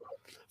you?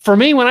 For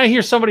me, when I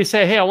hear somebody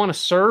say, hey, I want to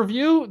serve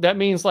you, that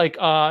means like, you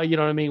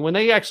know what I mean? When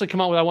they actually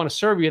come out with, I want to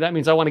serve you, that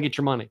means I want to get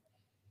your money.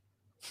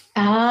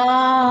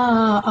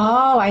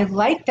 Oh, I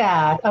like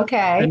that.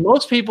 Okay. And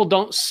most people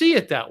don't see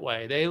it that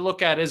way. They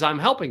look at it as I'm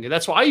helping you.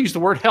 That's why I use the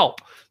word help.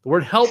 The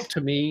word help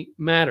to me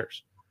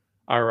matters.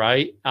 All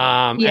right.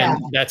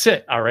 And that's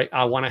it. All right.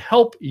 I want to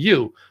help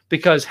you,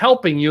 because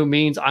helping you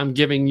means I'm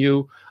giving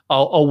you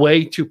a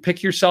way to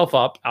pick yourself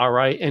up. All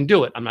right. And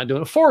do it. I'm not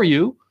doing it for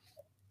you.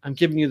 I'm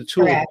giving you the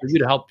tools for you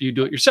to help you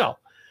do it yourself.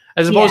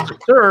 As opposed to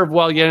serve.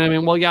 Well, you know what I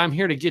mean? Well, yeah, I'm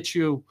here to get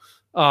you,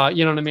 you know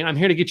what I mean? I'm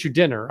here to get you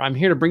dinner. I'm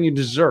here to bring you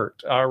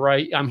dessert. All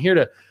right. I'm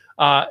here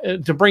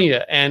to bring you.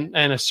 And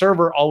a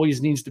server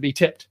always needs to be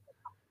tipped.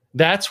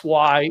 That's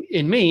why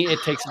in me, it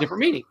takes a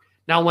different meaning.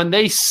 Now, when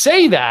they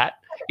say that,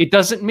 it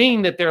doesn't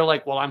mean that they're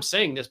like, well, I'm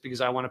saying this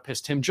because I want to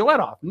piss Tim Gillette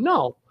off.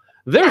 No,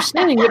 they're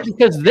saying it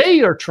because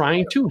they are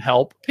trying to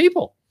help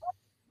people.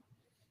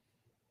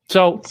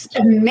 So it's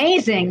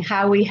amazing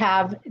how we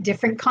have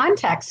different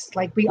contexts.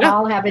 Like we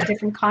all have a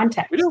different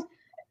context. We do.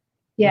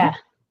 Yeah.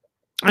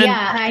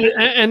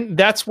 And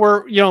that's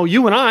where,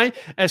 you and I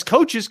as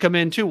coaches come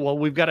in too. Well,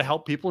 we've got to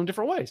help people in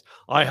different ways.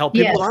 I help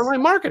people with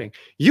online marketing.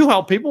 You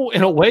help people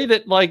in a way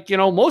that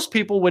most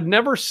people would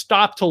never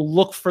stop to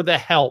look for the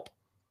help.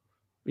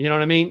 You know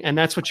what I mean? And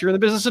that's what you're in the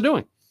business of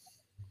doing.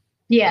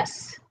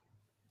 Yes.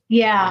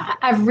 Yeah.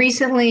 I've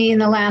recently, in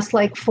the last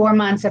 4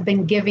 months, I've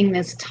been giving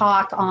this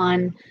talk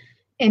on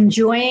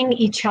enjoying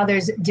each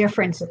other's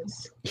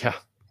differences. Yeah.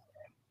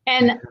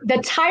 And the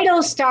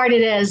title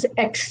started as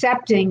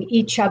accepting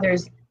each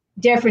other's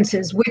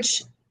differences,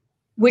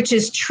 which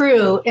is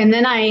true. And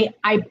then I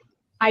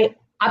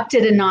upped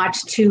it a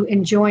notch to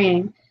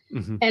enjoying.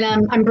 Mm-hmm.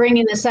 And I'm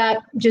bringing this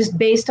up just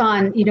based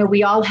on,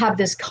 we all have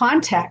this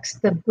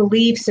context, the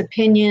beliefs,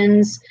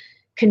 opinions,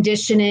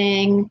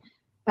 conditioning,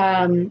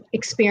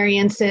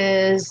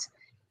 experiences.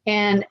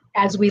 And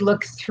as we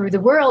look through the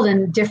world,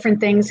 and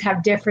different things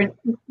have different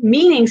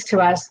meanings to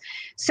us.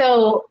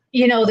 So,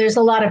 there's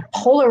a lot of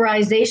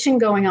polarization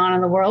going on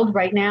in the world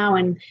right now,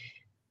 and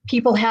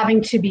people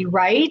having to be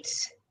right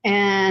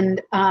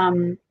and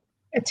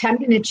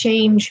attempting to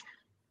change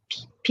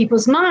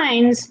people's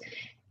minds.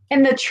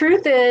 And the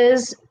truth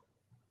is,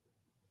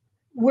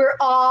 we're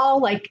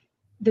all, like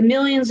the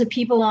millions of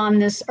people on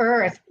this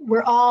earth,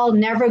 we're all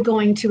never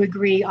going to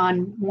agree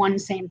on one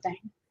same thing.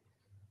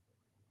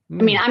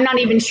 I mean, I'm not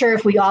even sure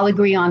if we all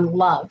agree on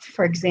love,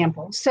 for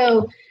example.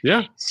 So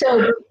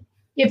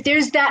if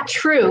there's that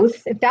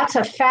truth, if that's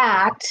a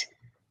fact,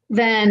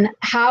 then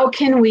how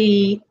can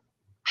we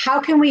how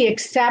can we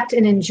accept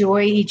and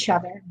enjoy each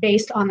other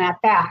based on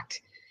that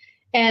fact?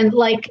 And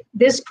like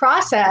this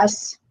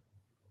process,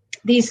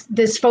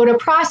 this photo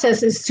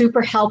process is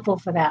super helpful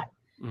for that,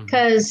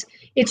 because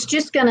it's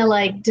just going to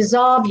like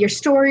dissolve your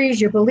stories,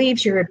 your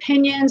beliefs, your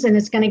opinions, and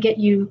it's going to get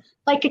you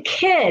like a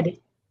kid,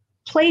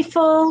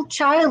 playful,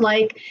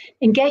 childlike,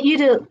 and get you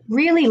to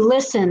really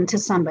listen to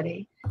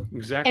somebody.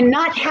 Exactly. And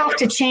not have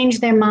to change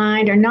their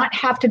mind or not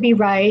have to be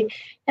right.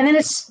 And then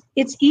it's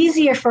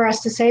easier for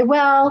us to say,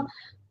 well,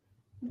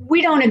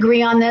 we don't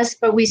agree on this,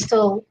 but we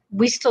still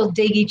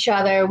dig each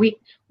other.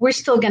 We're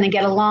still going to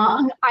get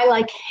along. I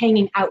like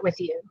hanging out with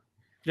you.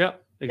 Yeah,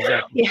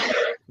 exactly. Yeah.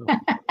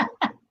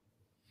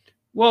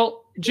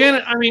 Well,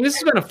 Janet, I mean, this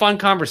has been a fun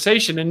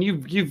conversation, and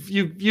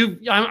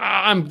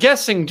I'm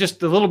guessing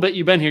just a little bit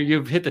you've been here,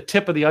 you've hit the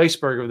tip of the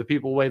iceberg of the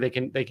people way they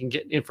can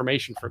get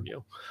information from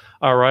you.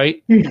 All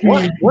right.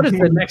 What is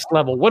the next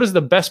level? What is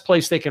the best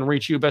place they can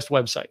reach you? Best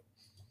website?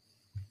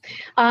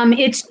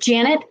 It's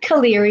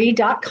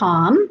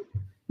janetcaliri.com.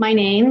 My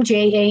name,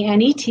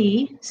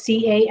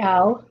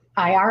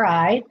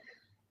 JanetCaliri.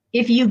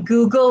 If you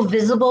Google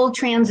visible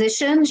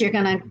transitions, you're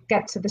going to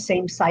get to the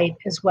same site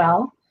as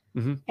well.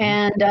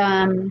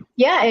 And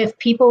if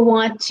people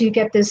want to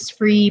get this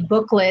free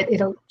booklet,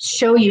 it'll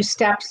show you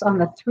steps on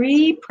the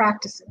 3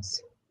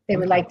 practices they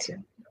would like to.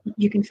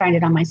 You can find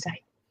it on my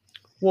site.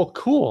 Well,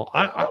 cool.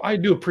 I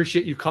do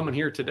appreciate you coming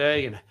here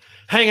today and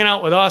hanging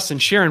out with us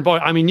and sharing. Boy,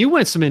 I mean, you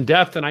went some in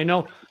depth, and I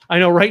know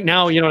right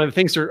now, the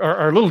things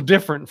are a little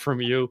different from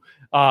you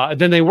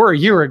than they were a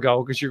year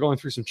ago, because you're going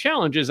through some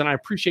challenges. And I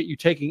appreciate you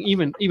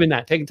taking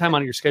taking time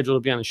out of your schedule to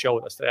be on the show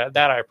with us.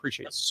 That I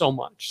appreciate so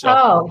much.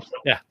 So,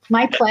 yeah,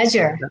 my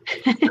pleasure.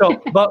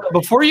 So, but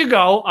before you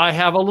go, I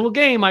have a little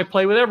game I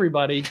play with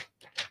everybody.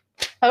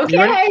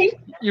 Okay.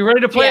 You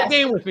ready to play a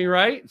game with me,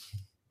 right?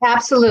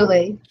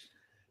 Absolutely.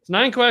 It's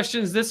 9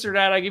 questions, this or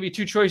that. I give you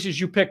 2 choices.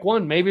 You pick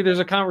one. Maybe there's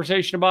a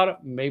conversation about it.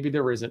 Maybe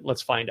there isn't.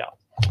 Let's find out.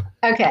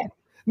 Okay.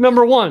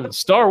 Number 1,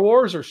 Star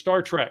Wars or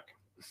Star Trek?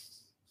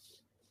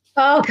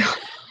 Oh, God.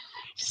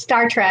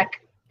 Star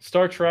Trek.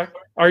 Star Trek.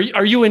 Are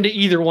you into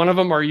either one of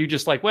them? Or are you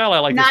just like, well, I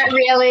like Not this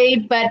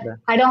really, but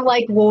I don't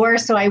like war,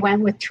 so I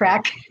went with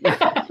Trek.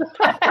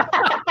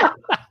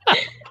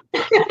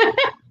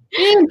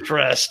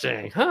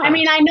 Interesting. Huh? I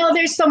mean, I know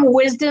there's some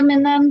wisdom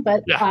in them,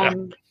 but I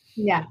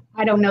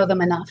don't know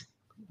them enough.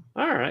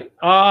 All right.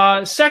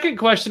 Second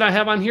question I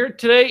have on here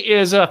today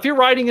is if you're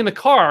riding in the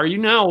car,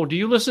 do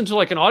you listen to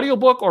like an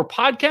audiobook or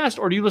podcast,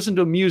 or do you listen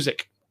to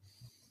music?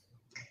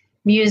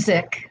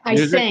 Music. I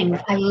sing.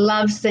 I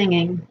love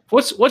singing.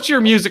 What's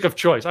your music of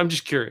choice? I'm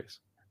just curious.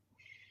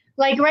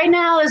 Like right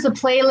now is a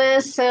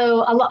playlist,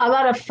 so a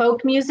lot of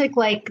folk music,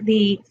 like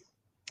the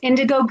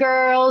Indigo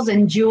Girls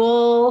and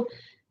Jewel.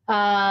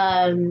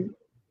 I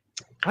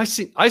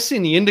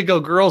seen the Indigo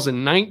Girls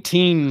in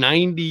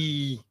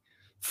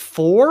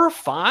 1994,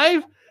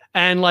 5,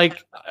 and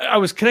like I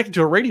was connected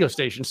to a radio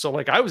station, so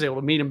like I was able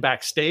to meet them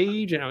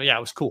backstage, and it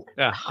was cool.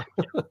 Yeah.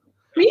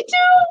 Me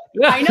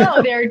too. Yeah. I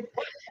know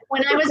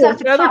when I was a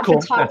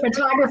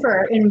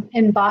photographer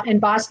in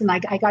Boston,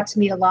 I got to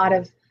meet a lot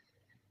of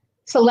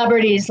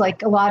celebrities,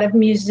 like a lot of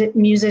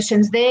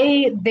musicians.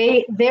 They're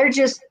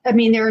just,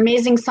 they're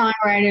amazing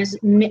songwriters,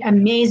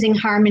 amazing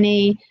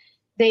harmony.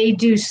 They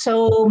do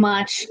so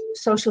much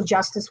social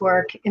justice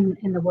work in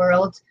the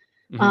world.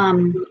 So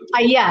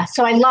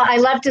I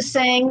love to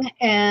sing,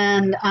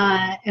 and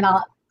I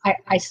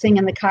sing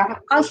in the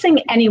car. I'll sing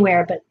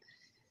anywhere, but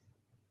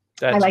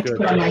I like to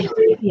put on my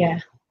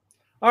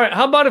All right.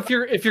 How about if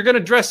you're going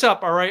to dress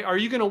up? All right. Are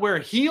you going to wear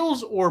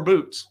heels or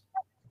boots?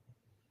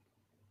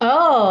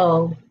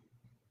 Oh,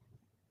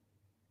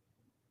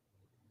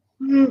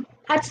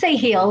 I'd say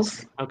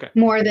heels. Okay.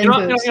 More than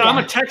boots. I'm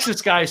a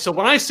Texas guy, so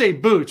when I say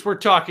boots, we're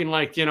talking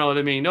like, you know what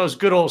I mean, those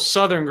good old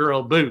Southern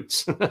girl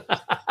boots.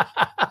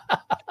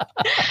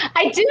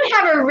 I do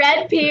have a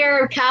red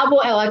pair of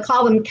I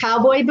call them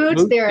cowboy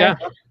boots.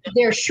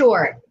 They're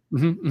short.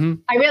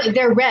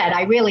 They're red.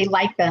 I really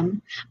like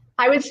them.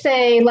 I would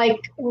say, like,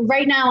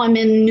 right now I'm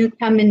in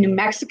New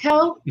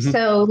Mexico,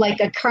 so like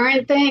a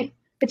current thing,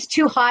 it's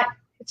too hot.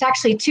 It's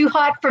actually too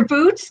hot for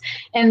boots,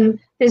 and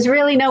there's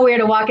really nowhere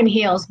to walk in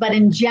heels. But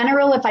in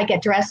general, if I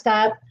get dressed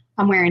up,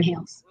 I'm wearing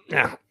heels.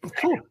 Yeah,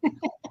 cool.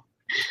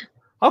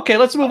 Okay,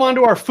 let's move on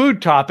to our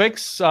food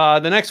topics.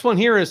 The next one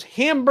here is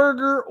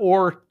hamburger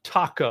or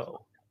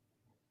taco?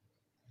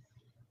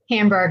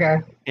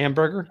 Hamburger.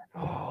 Hamburger?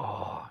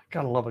 Oh,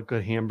 gotta love a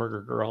good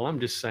hamburger, girl. I'm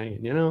just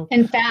saying,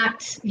 In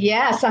fact,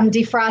 yes, I'm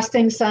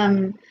defrosting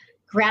some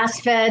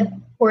grass-fed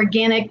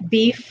organic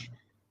beef,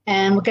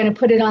 and we're going to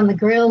put it on the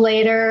grill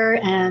later.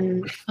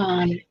 And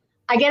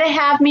I got to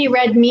have me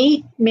red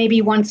meat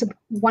maybe once a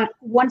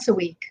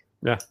week.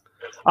 Yeah.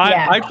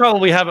 I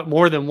probably have it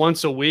more than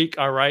once a week.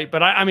 All right.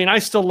 But I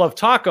still love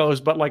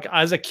tacos, but like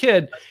as a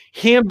kid,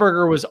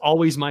 hamburger was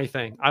always my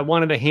thing. I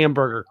wanted a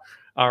hamburger.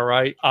 All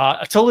right.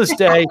 Till this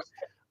day,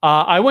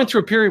 I went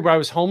through a period where I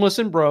was homeless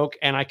and broke,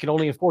 and I could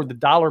only afford the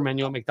dollar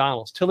menu at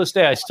McDonald's. Till this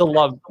day, I still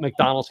love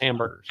McDonald's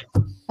hamburgers.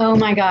 Oh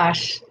my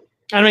gosh.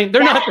 I mean,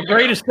 they're not the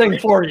greatest thing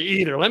for you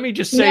either. Let me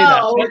just say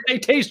that. But they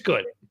taste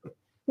good.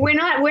 We're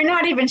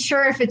not even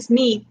sure if it's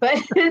meat, but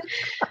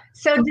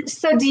so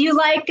do you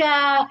like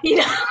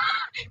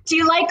do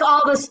you like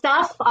all the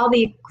stuff, all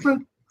the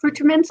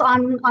accoutrements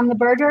on the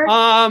burger?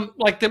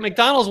 Like the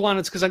McDonald's one,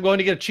 it's because I'm going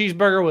to get a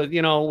cheeseburger with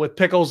with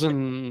pickles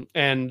and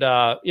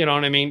you know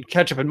what I mean,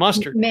 ketchup and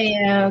mustard.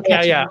 Mayo.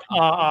 Yeah.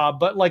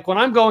 But like when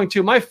I'm going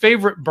to, my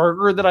favorite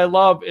burger that I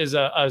love is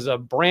a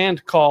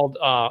brand called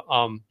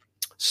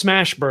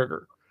Smash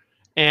Burger,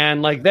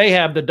 and like they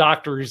have the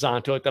Dr.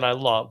 Risotto that I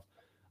love.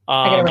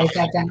 I gotta write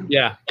that down.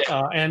 Yeah,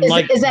 and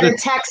is that a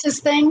Texas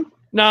thing?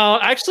 No,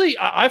 actually,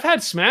 I've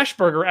had Smash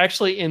Burger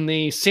actually in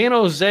the San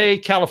Jose,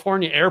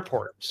 California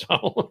airport.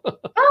 So.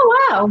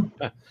 Oh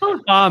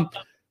wow.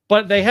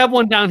 But they have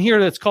one down here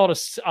that's called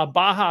a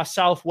Baja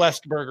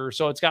Southwest burger.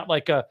 So it's got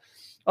like a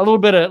little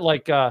bit of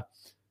like a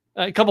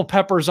couple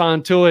peppers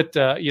onto it.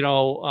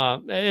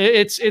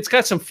 It's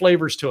got some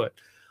flavors to it.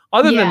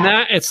 Other than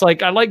that, it's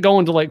like I like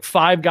going to like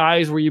Five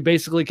Guys where you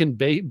basically can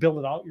build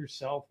it out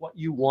yourself what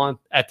you want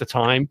at the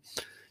time.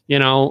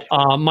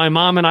 My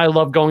mom and I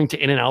love going to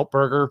In-N-Out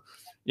Burger.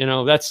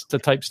 That's the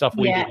type stuff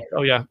we do.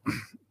 Oh yeah.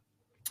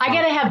 I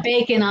gotta have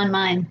bacon on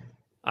mine.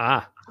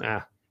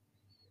 Yeah.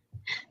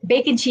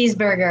 Bacon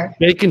cheeseburger.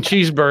 Bacon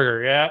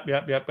cheeseburger.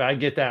 Yep. I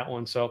get that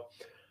one. So,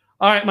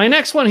 all right. My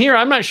next one here.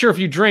 I'm not sure if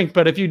you drink,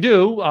 but if you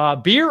do,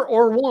 beer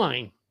or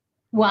wine?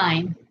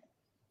 Wine.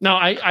 No,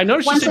 I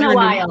noticed once in a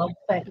while.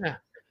 But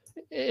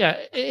yeah.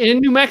 In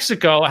New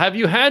Mexico, have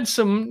you had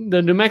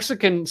the New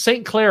Mexican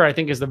St. Clair? I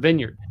think is the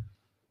vineyard.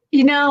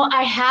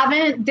 I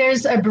haven't.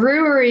 There's a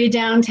brewery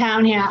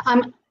downtown here.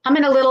 I'm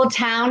in a little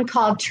town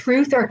called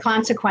Truth or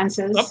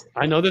Consequences. Oh,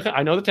 I know the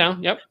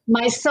town. Yep.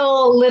 My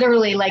soul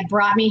literally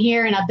brought me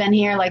here, and I've been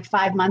here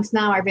 5 months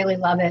now. I really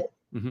love it.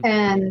 Mm-hmm.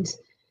 And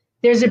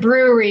there's a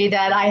brewery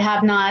that I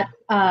have not,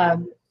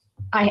 I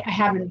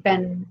haven't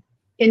been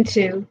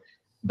into,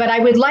 but I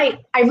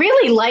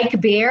really like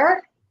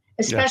beer,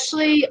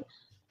 especially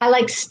I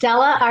like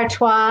Stella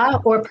Artois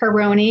or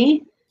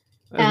Peroni.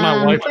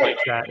 My wife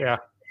likes that. Yeah.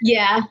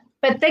 Yeah,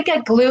 but they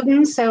got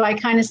gluten, so I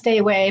kind of stay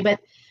away. But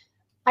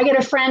I get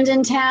a friend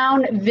in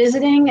town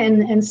visiting,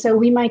 and so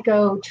we might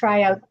go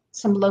try out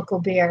some local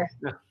beer.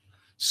 Yeah.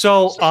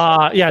 So,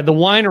 the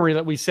winery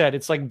that we said,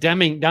 it's like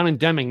Deming, down in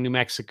Deming, New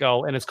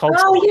Mexico, and it's called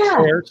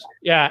Claire's.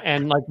 Yeah,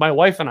 and like my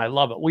wife and I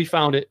love it. We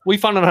found it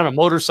on a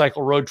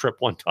motorcycle road trip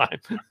one time.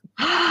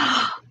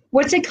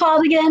 What's it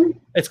called again?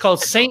 It's called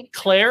St.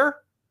 Clair.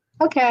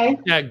 Okay.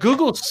 Yeah,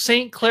 Google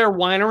St. Clair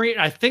Winery.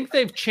 I think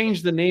they've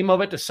changed the name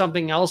of it to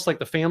something else, like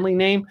the family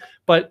name.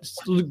 But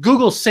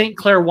Google St.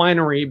 Clair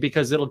Winery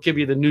because it'll give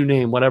you the new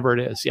name, whatever it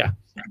is. Yeah.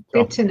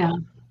 Good to know.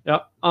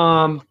 Yep.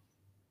 How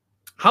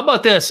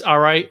about this? All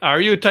right. Are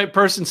you a type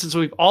person, since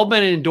we've all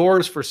been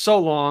indoors for so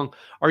long,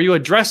 are you a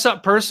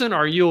dress-up person or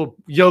are you a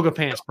yoga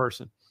pants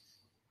person?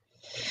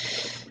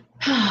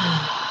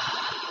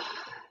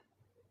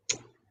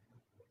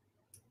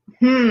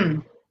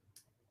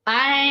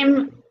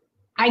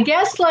 I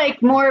guess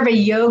more of a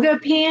yoga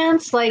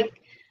pants,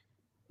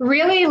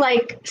 really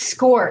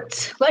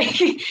skirts.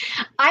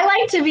 I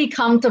like to be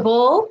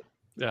comfortable.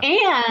 Yeah.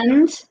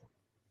 And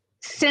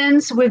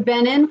since we've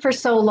been in for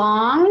so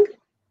long,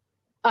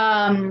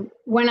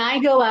 when I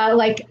go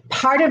out,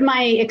 part of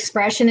my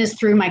expression is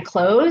through my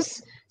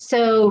clothes.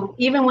 So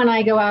even when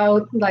I go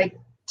out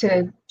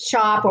to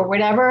shop or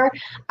whatever,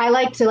 I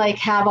like to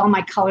have all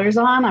my colors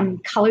on. I'm a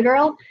color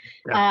girl.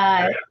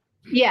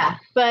 Yeah.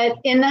 But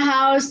in the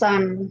house,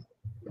 I'm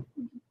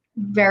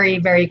very,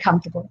 very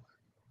comfortable.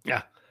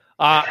 Yeah.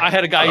 I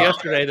had a guy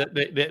yesterday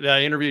that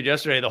I interviewed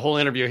yesterday. The whole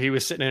interview, he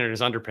was sitting in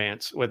his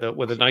underpants with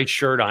a nice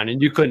shirt on,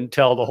 and you couldn't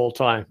tell the whole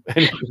time.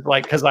 And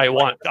because I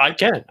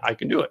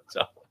can do it.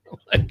 So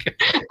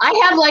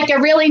I have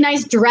a really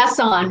nice dress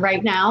on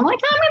right now. I'm going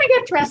to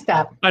get dressed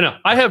up. I know.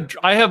 I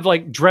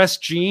have dress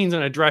jeans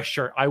and a dress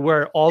shirt. I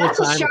wear all the time.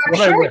 That's a sharp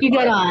shirt you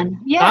get on.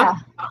 Yeah.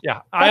 Huh?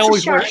 Yeah. I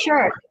always wear a sharp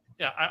shirt.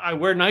 Yeah. I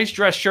wear nice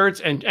dress shirts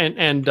and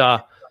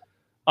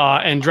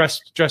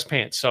dress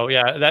pants. So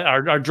yeah, that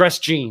are dress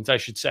jeans, I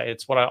should say.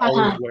 It's what I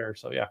always wear.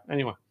 So yeah.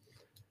 Anyway,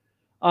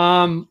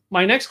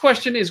 my next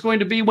question is going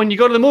to be: when you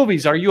go to the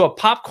movies, are you a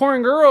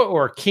popcorn girl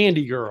or a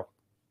candy girl?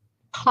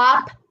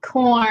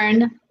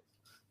 Popcorn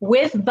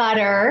with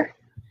butter.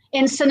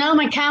 In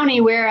Sonoma County,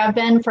 where I've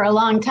been for a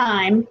long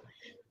time,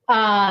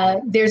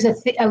 there's a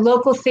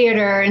local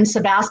theater in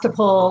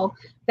Sebastopol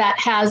that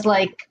has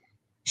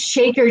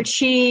shaker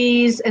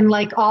cheese and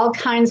all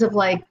kinds of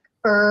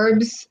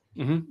herbs.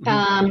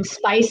 Mm-hmm.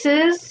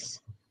 Spices,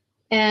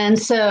 and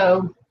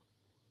so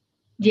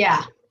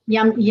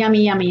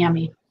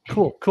yummy.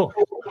 Cool.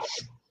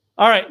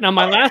 All right, now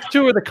my last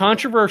two are the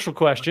controversial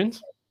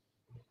questions.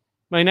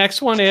 My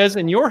next one is: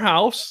 in your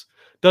house,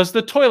 does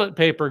the toilet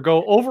paper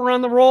go over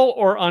on the roll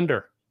or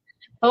under?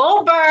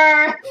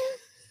 Over.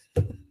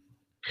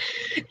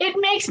 It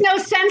makes no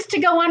sense to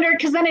go under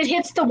because then it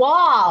hits the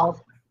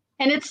wall,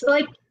 and it's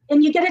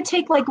and you got to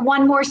take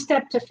one more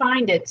step to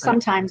find it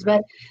sometimes,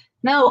 but.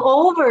 No,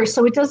 over,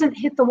 so it doesn't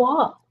hit the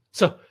wall.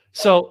 So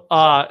So,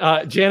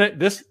 Janet,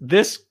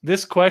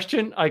 this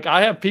question, like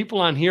I have people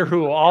on here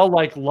who all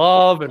like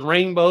love and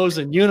rainbows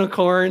and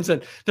unicorns,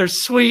 and they're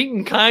sweet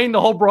and kind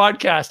the whole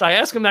broadcast. I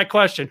ask them that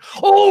question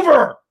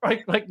over,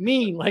 like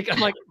mean, like I'm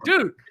like,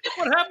 dude,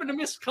 what happened to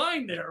Miss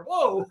Kind there?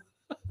 Whoa.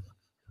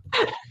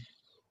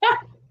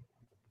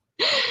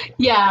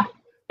 Yeah.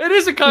 It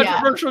is a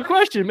controversial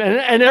question,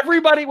 and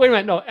everybody. Wait a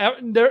minute, no,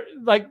 they're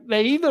like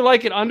they either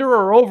like it under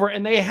or over,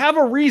 and they have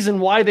a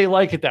reason why they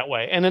like it that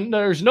way, and then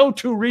there's no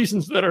two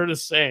reasons that are the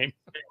same.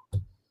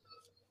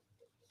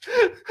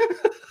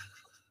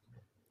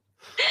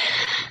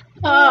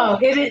 Oh,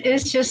 it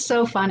is just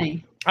so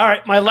funny. All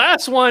right, my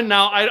last one.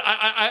 Now,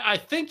 I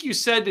think you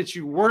said that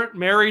you weren't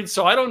married,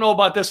 so I don't know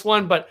about this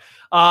one, but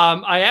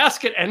I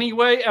ask it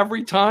anyway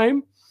every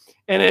time.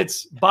 And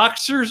it's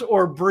boxers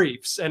or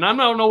briefs. And I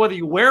don't know whether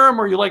you wear them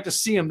or you like to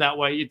see them that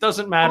way. It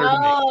doesn't matter to me.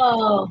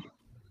 Oh,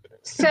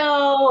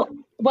 so,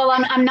 well,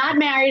 I'm not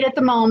married at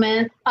the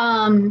moment.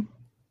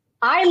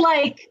 I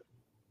like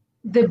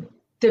the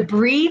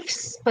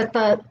briefs, but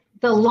the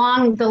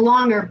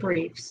longer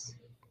briefs.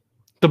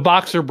 The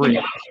boxer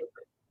brief.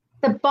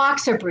 The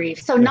boxer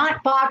brief. So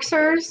not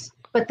boxers,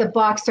 but the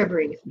boxer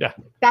brief. Yeah.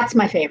 That's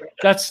my favorite.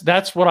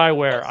 That's what I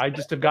wear. I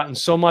just have gotten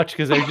so much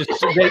because they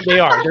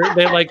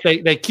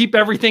keep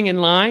everything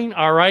in line.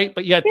 All right.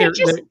 But yet they're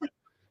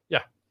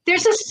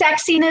there's a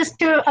sexiness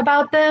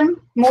about them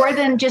more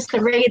than just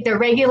the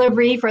regular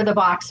brief or the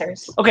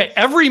boxers. Okay.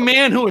 Every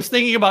man who is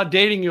thinking about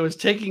dating you is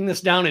taking this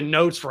down in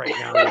notes right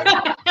now.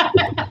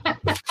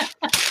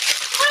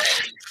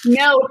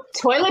 No,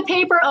 toilet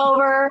paper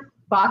over,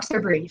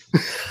 boxer brief.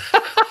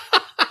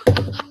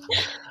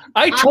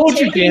 I told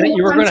you, Janet,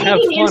 you were going to have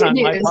fun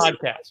on my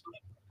podcast.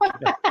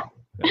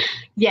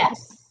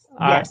 Yes.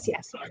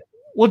 Yes.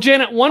 Well,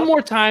 Janet, one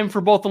more time for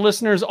both the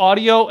listeners,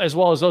 audio, as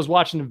well as those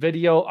watching the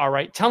video. All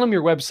right. Tell them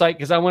your website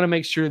because I want to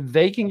make sure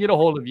they can get a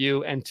hold of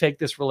you and take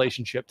this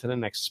relationship to the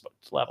next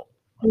level.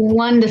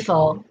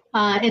 Wonderful.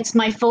 It's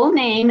my full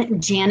name,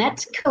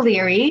 Janet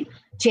Caliri,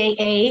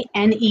 JanetCaliri.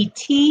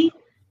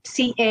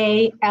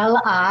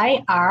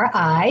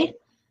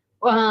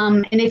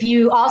 And if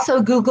you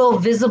also Google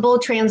visible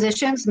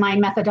transitions, my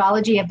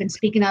methodology I've been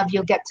speaking of,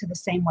 you'll get to the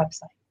same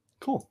website.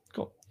 Cool.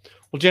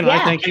 Well, Janet,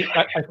 I thank you.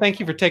 I thank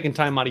you for taking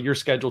time out of your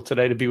schedule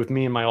today to be with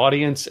me and my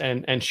audience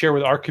and share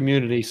with our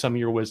community some of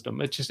your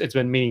wisdom. It's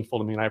been meaningful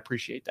to me, and I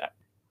appreciate that.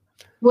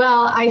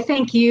 Well, I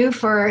thank you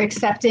for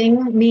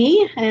accepting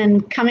me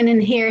and coming in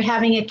here,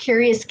 having a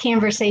curious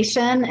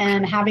conversation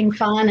and having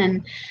fun.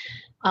 And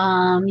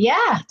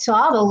to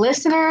all the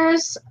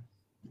listeners,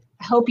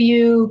 I hope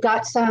you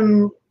got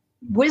some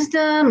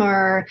wisdom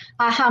or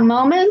aha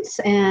moments.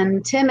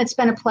 And Tim, it's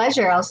been a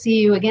pleasure. I'll see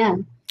you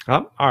again.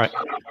 All right.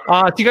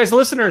 To you guys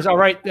listeners, all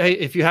right. Hey,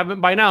 if you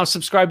haven't by now,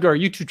 subscribe to our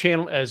YouTube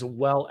channel as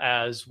well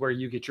as where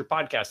you get your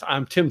podcast.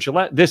 I'm Tim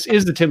Gillette. This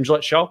is the Tim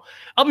Gillette Show.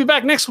 I'll be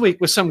back next week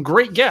with some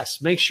great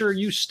guests. Make sure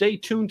you stay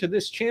tuned to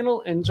this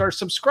channel and are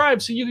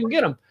subscribed so you can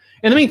get them.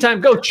 In the meantime,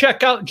 go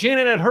check out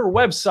Janet at her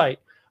website.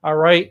 All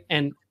right.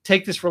 And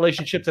take this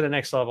relationship to the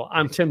next level.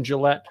 I'm Tim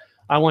Gillette.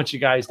 I want you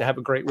guys to have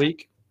a great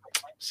week.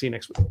 See you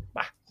next week.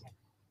 Bye.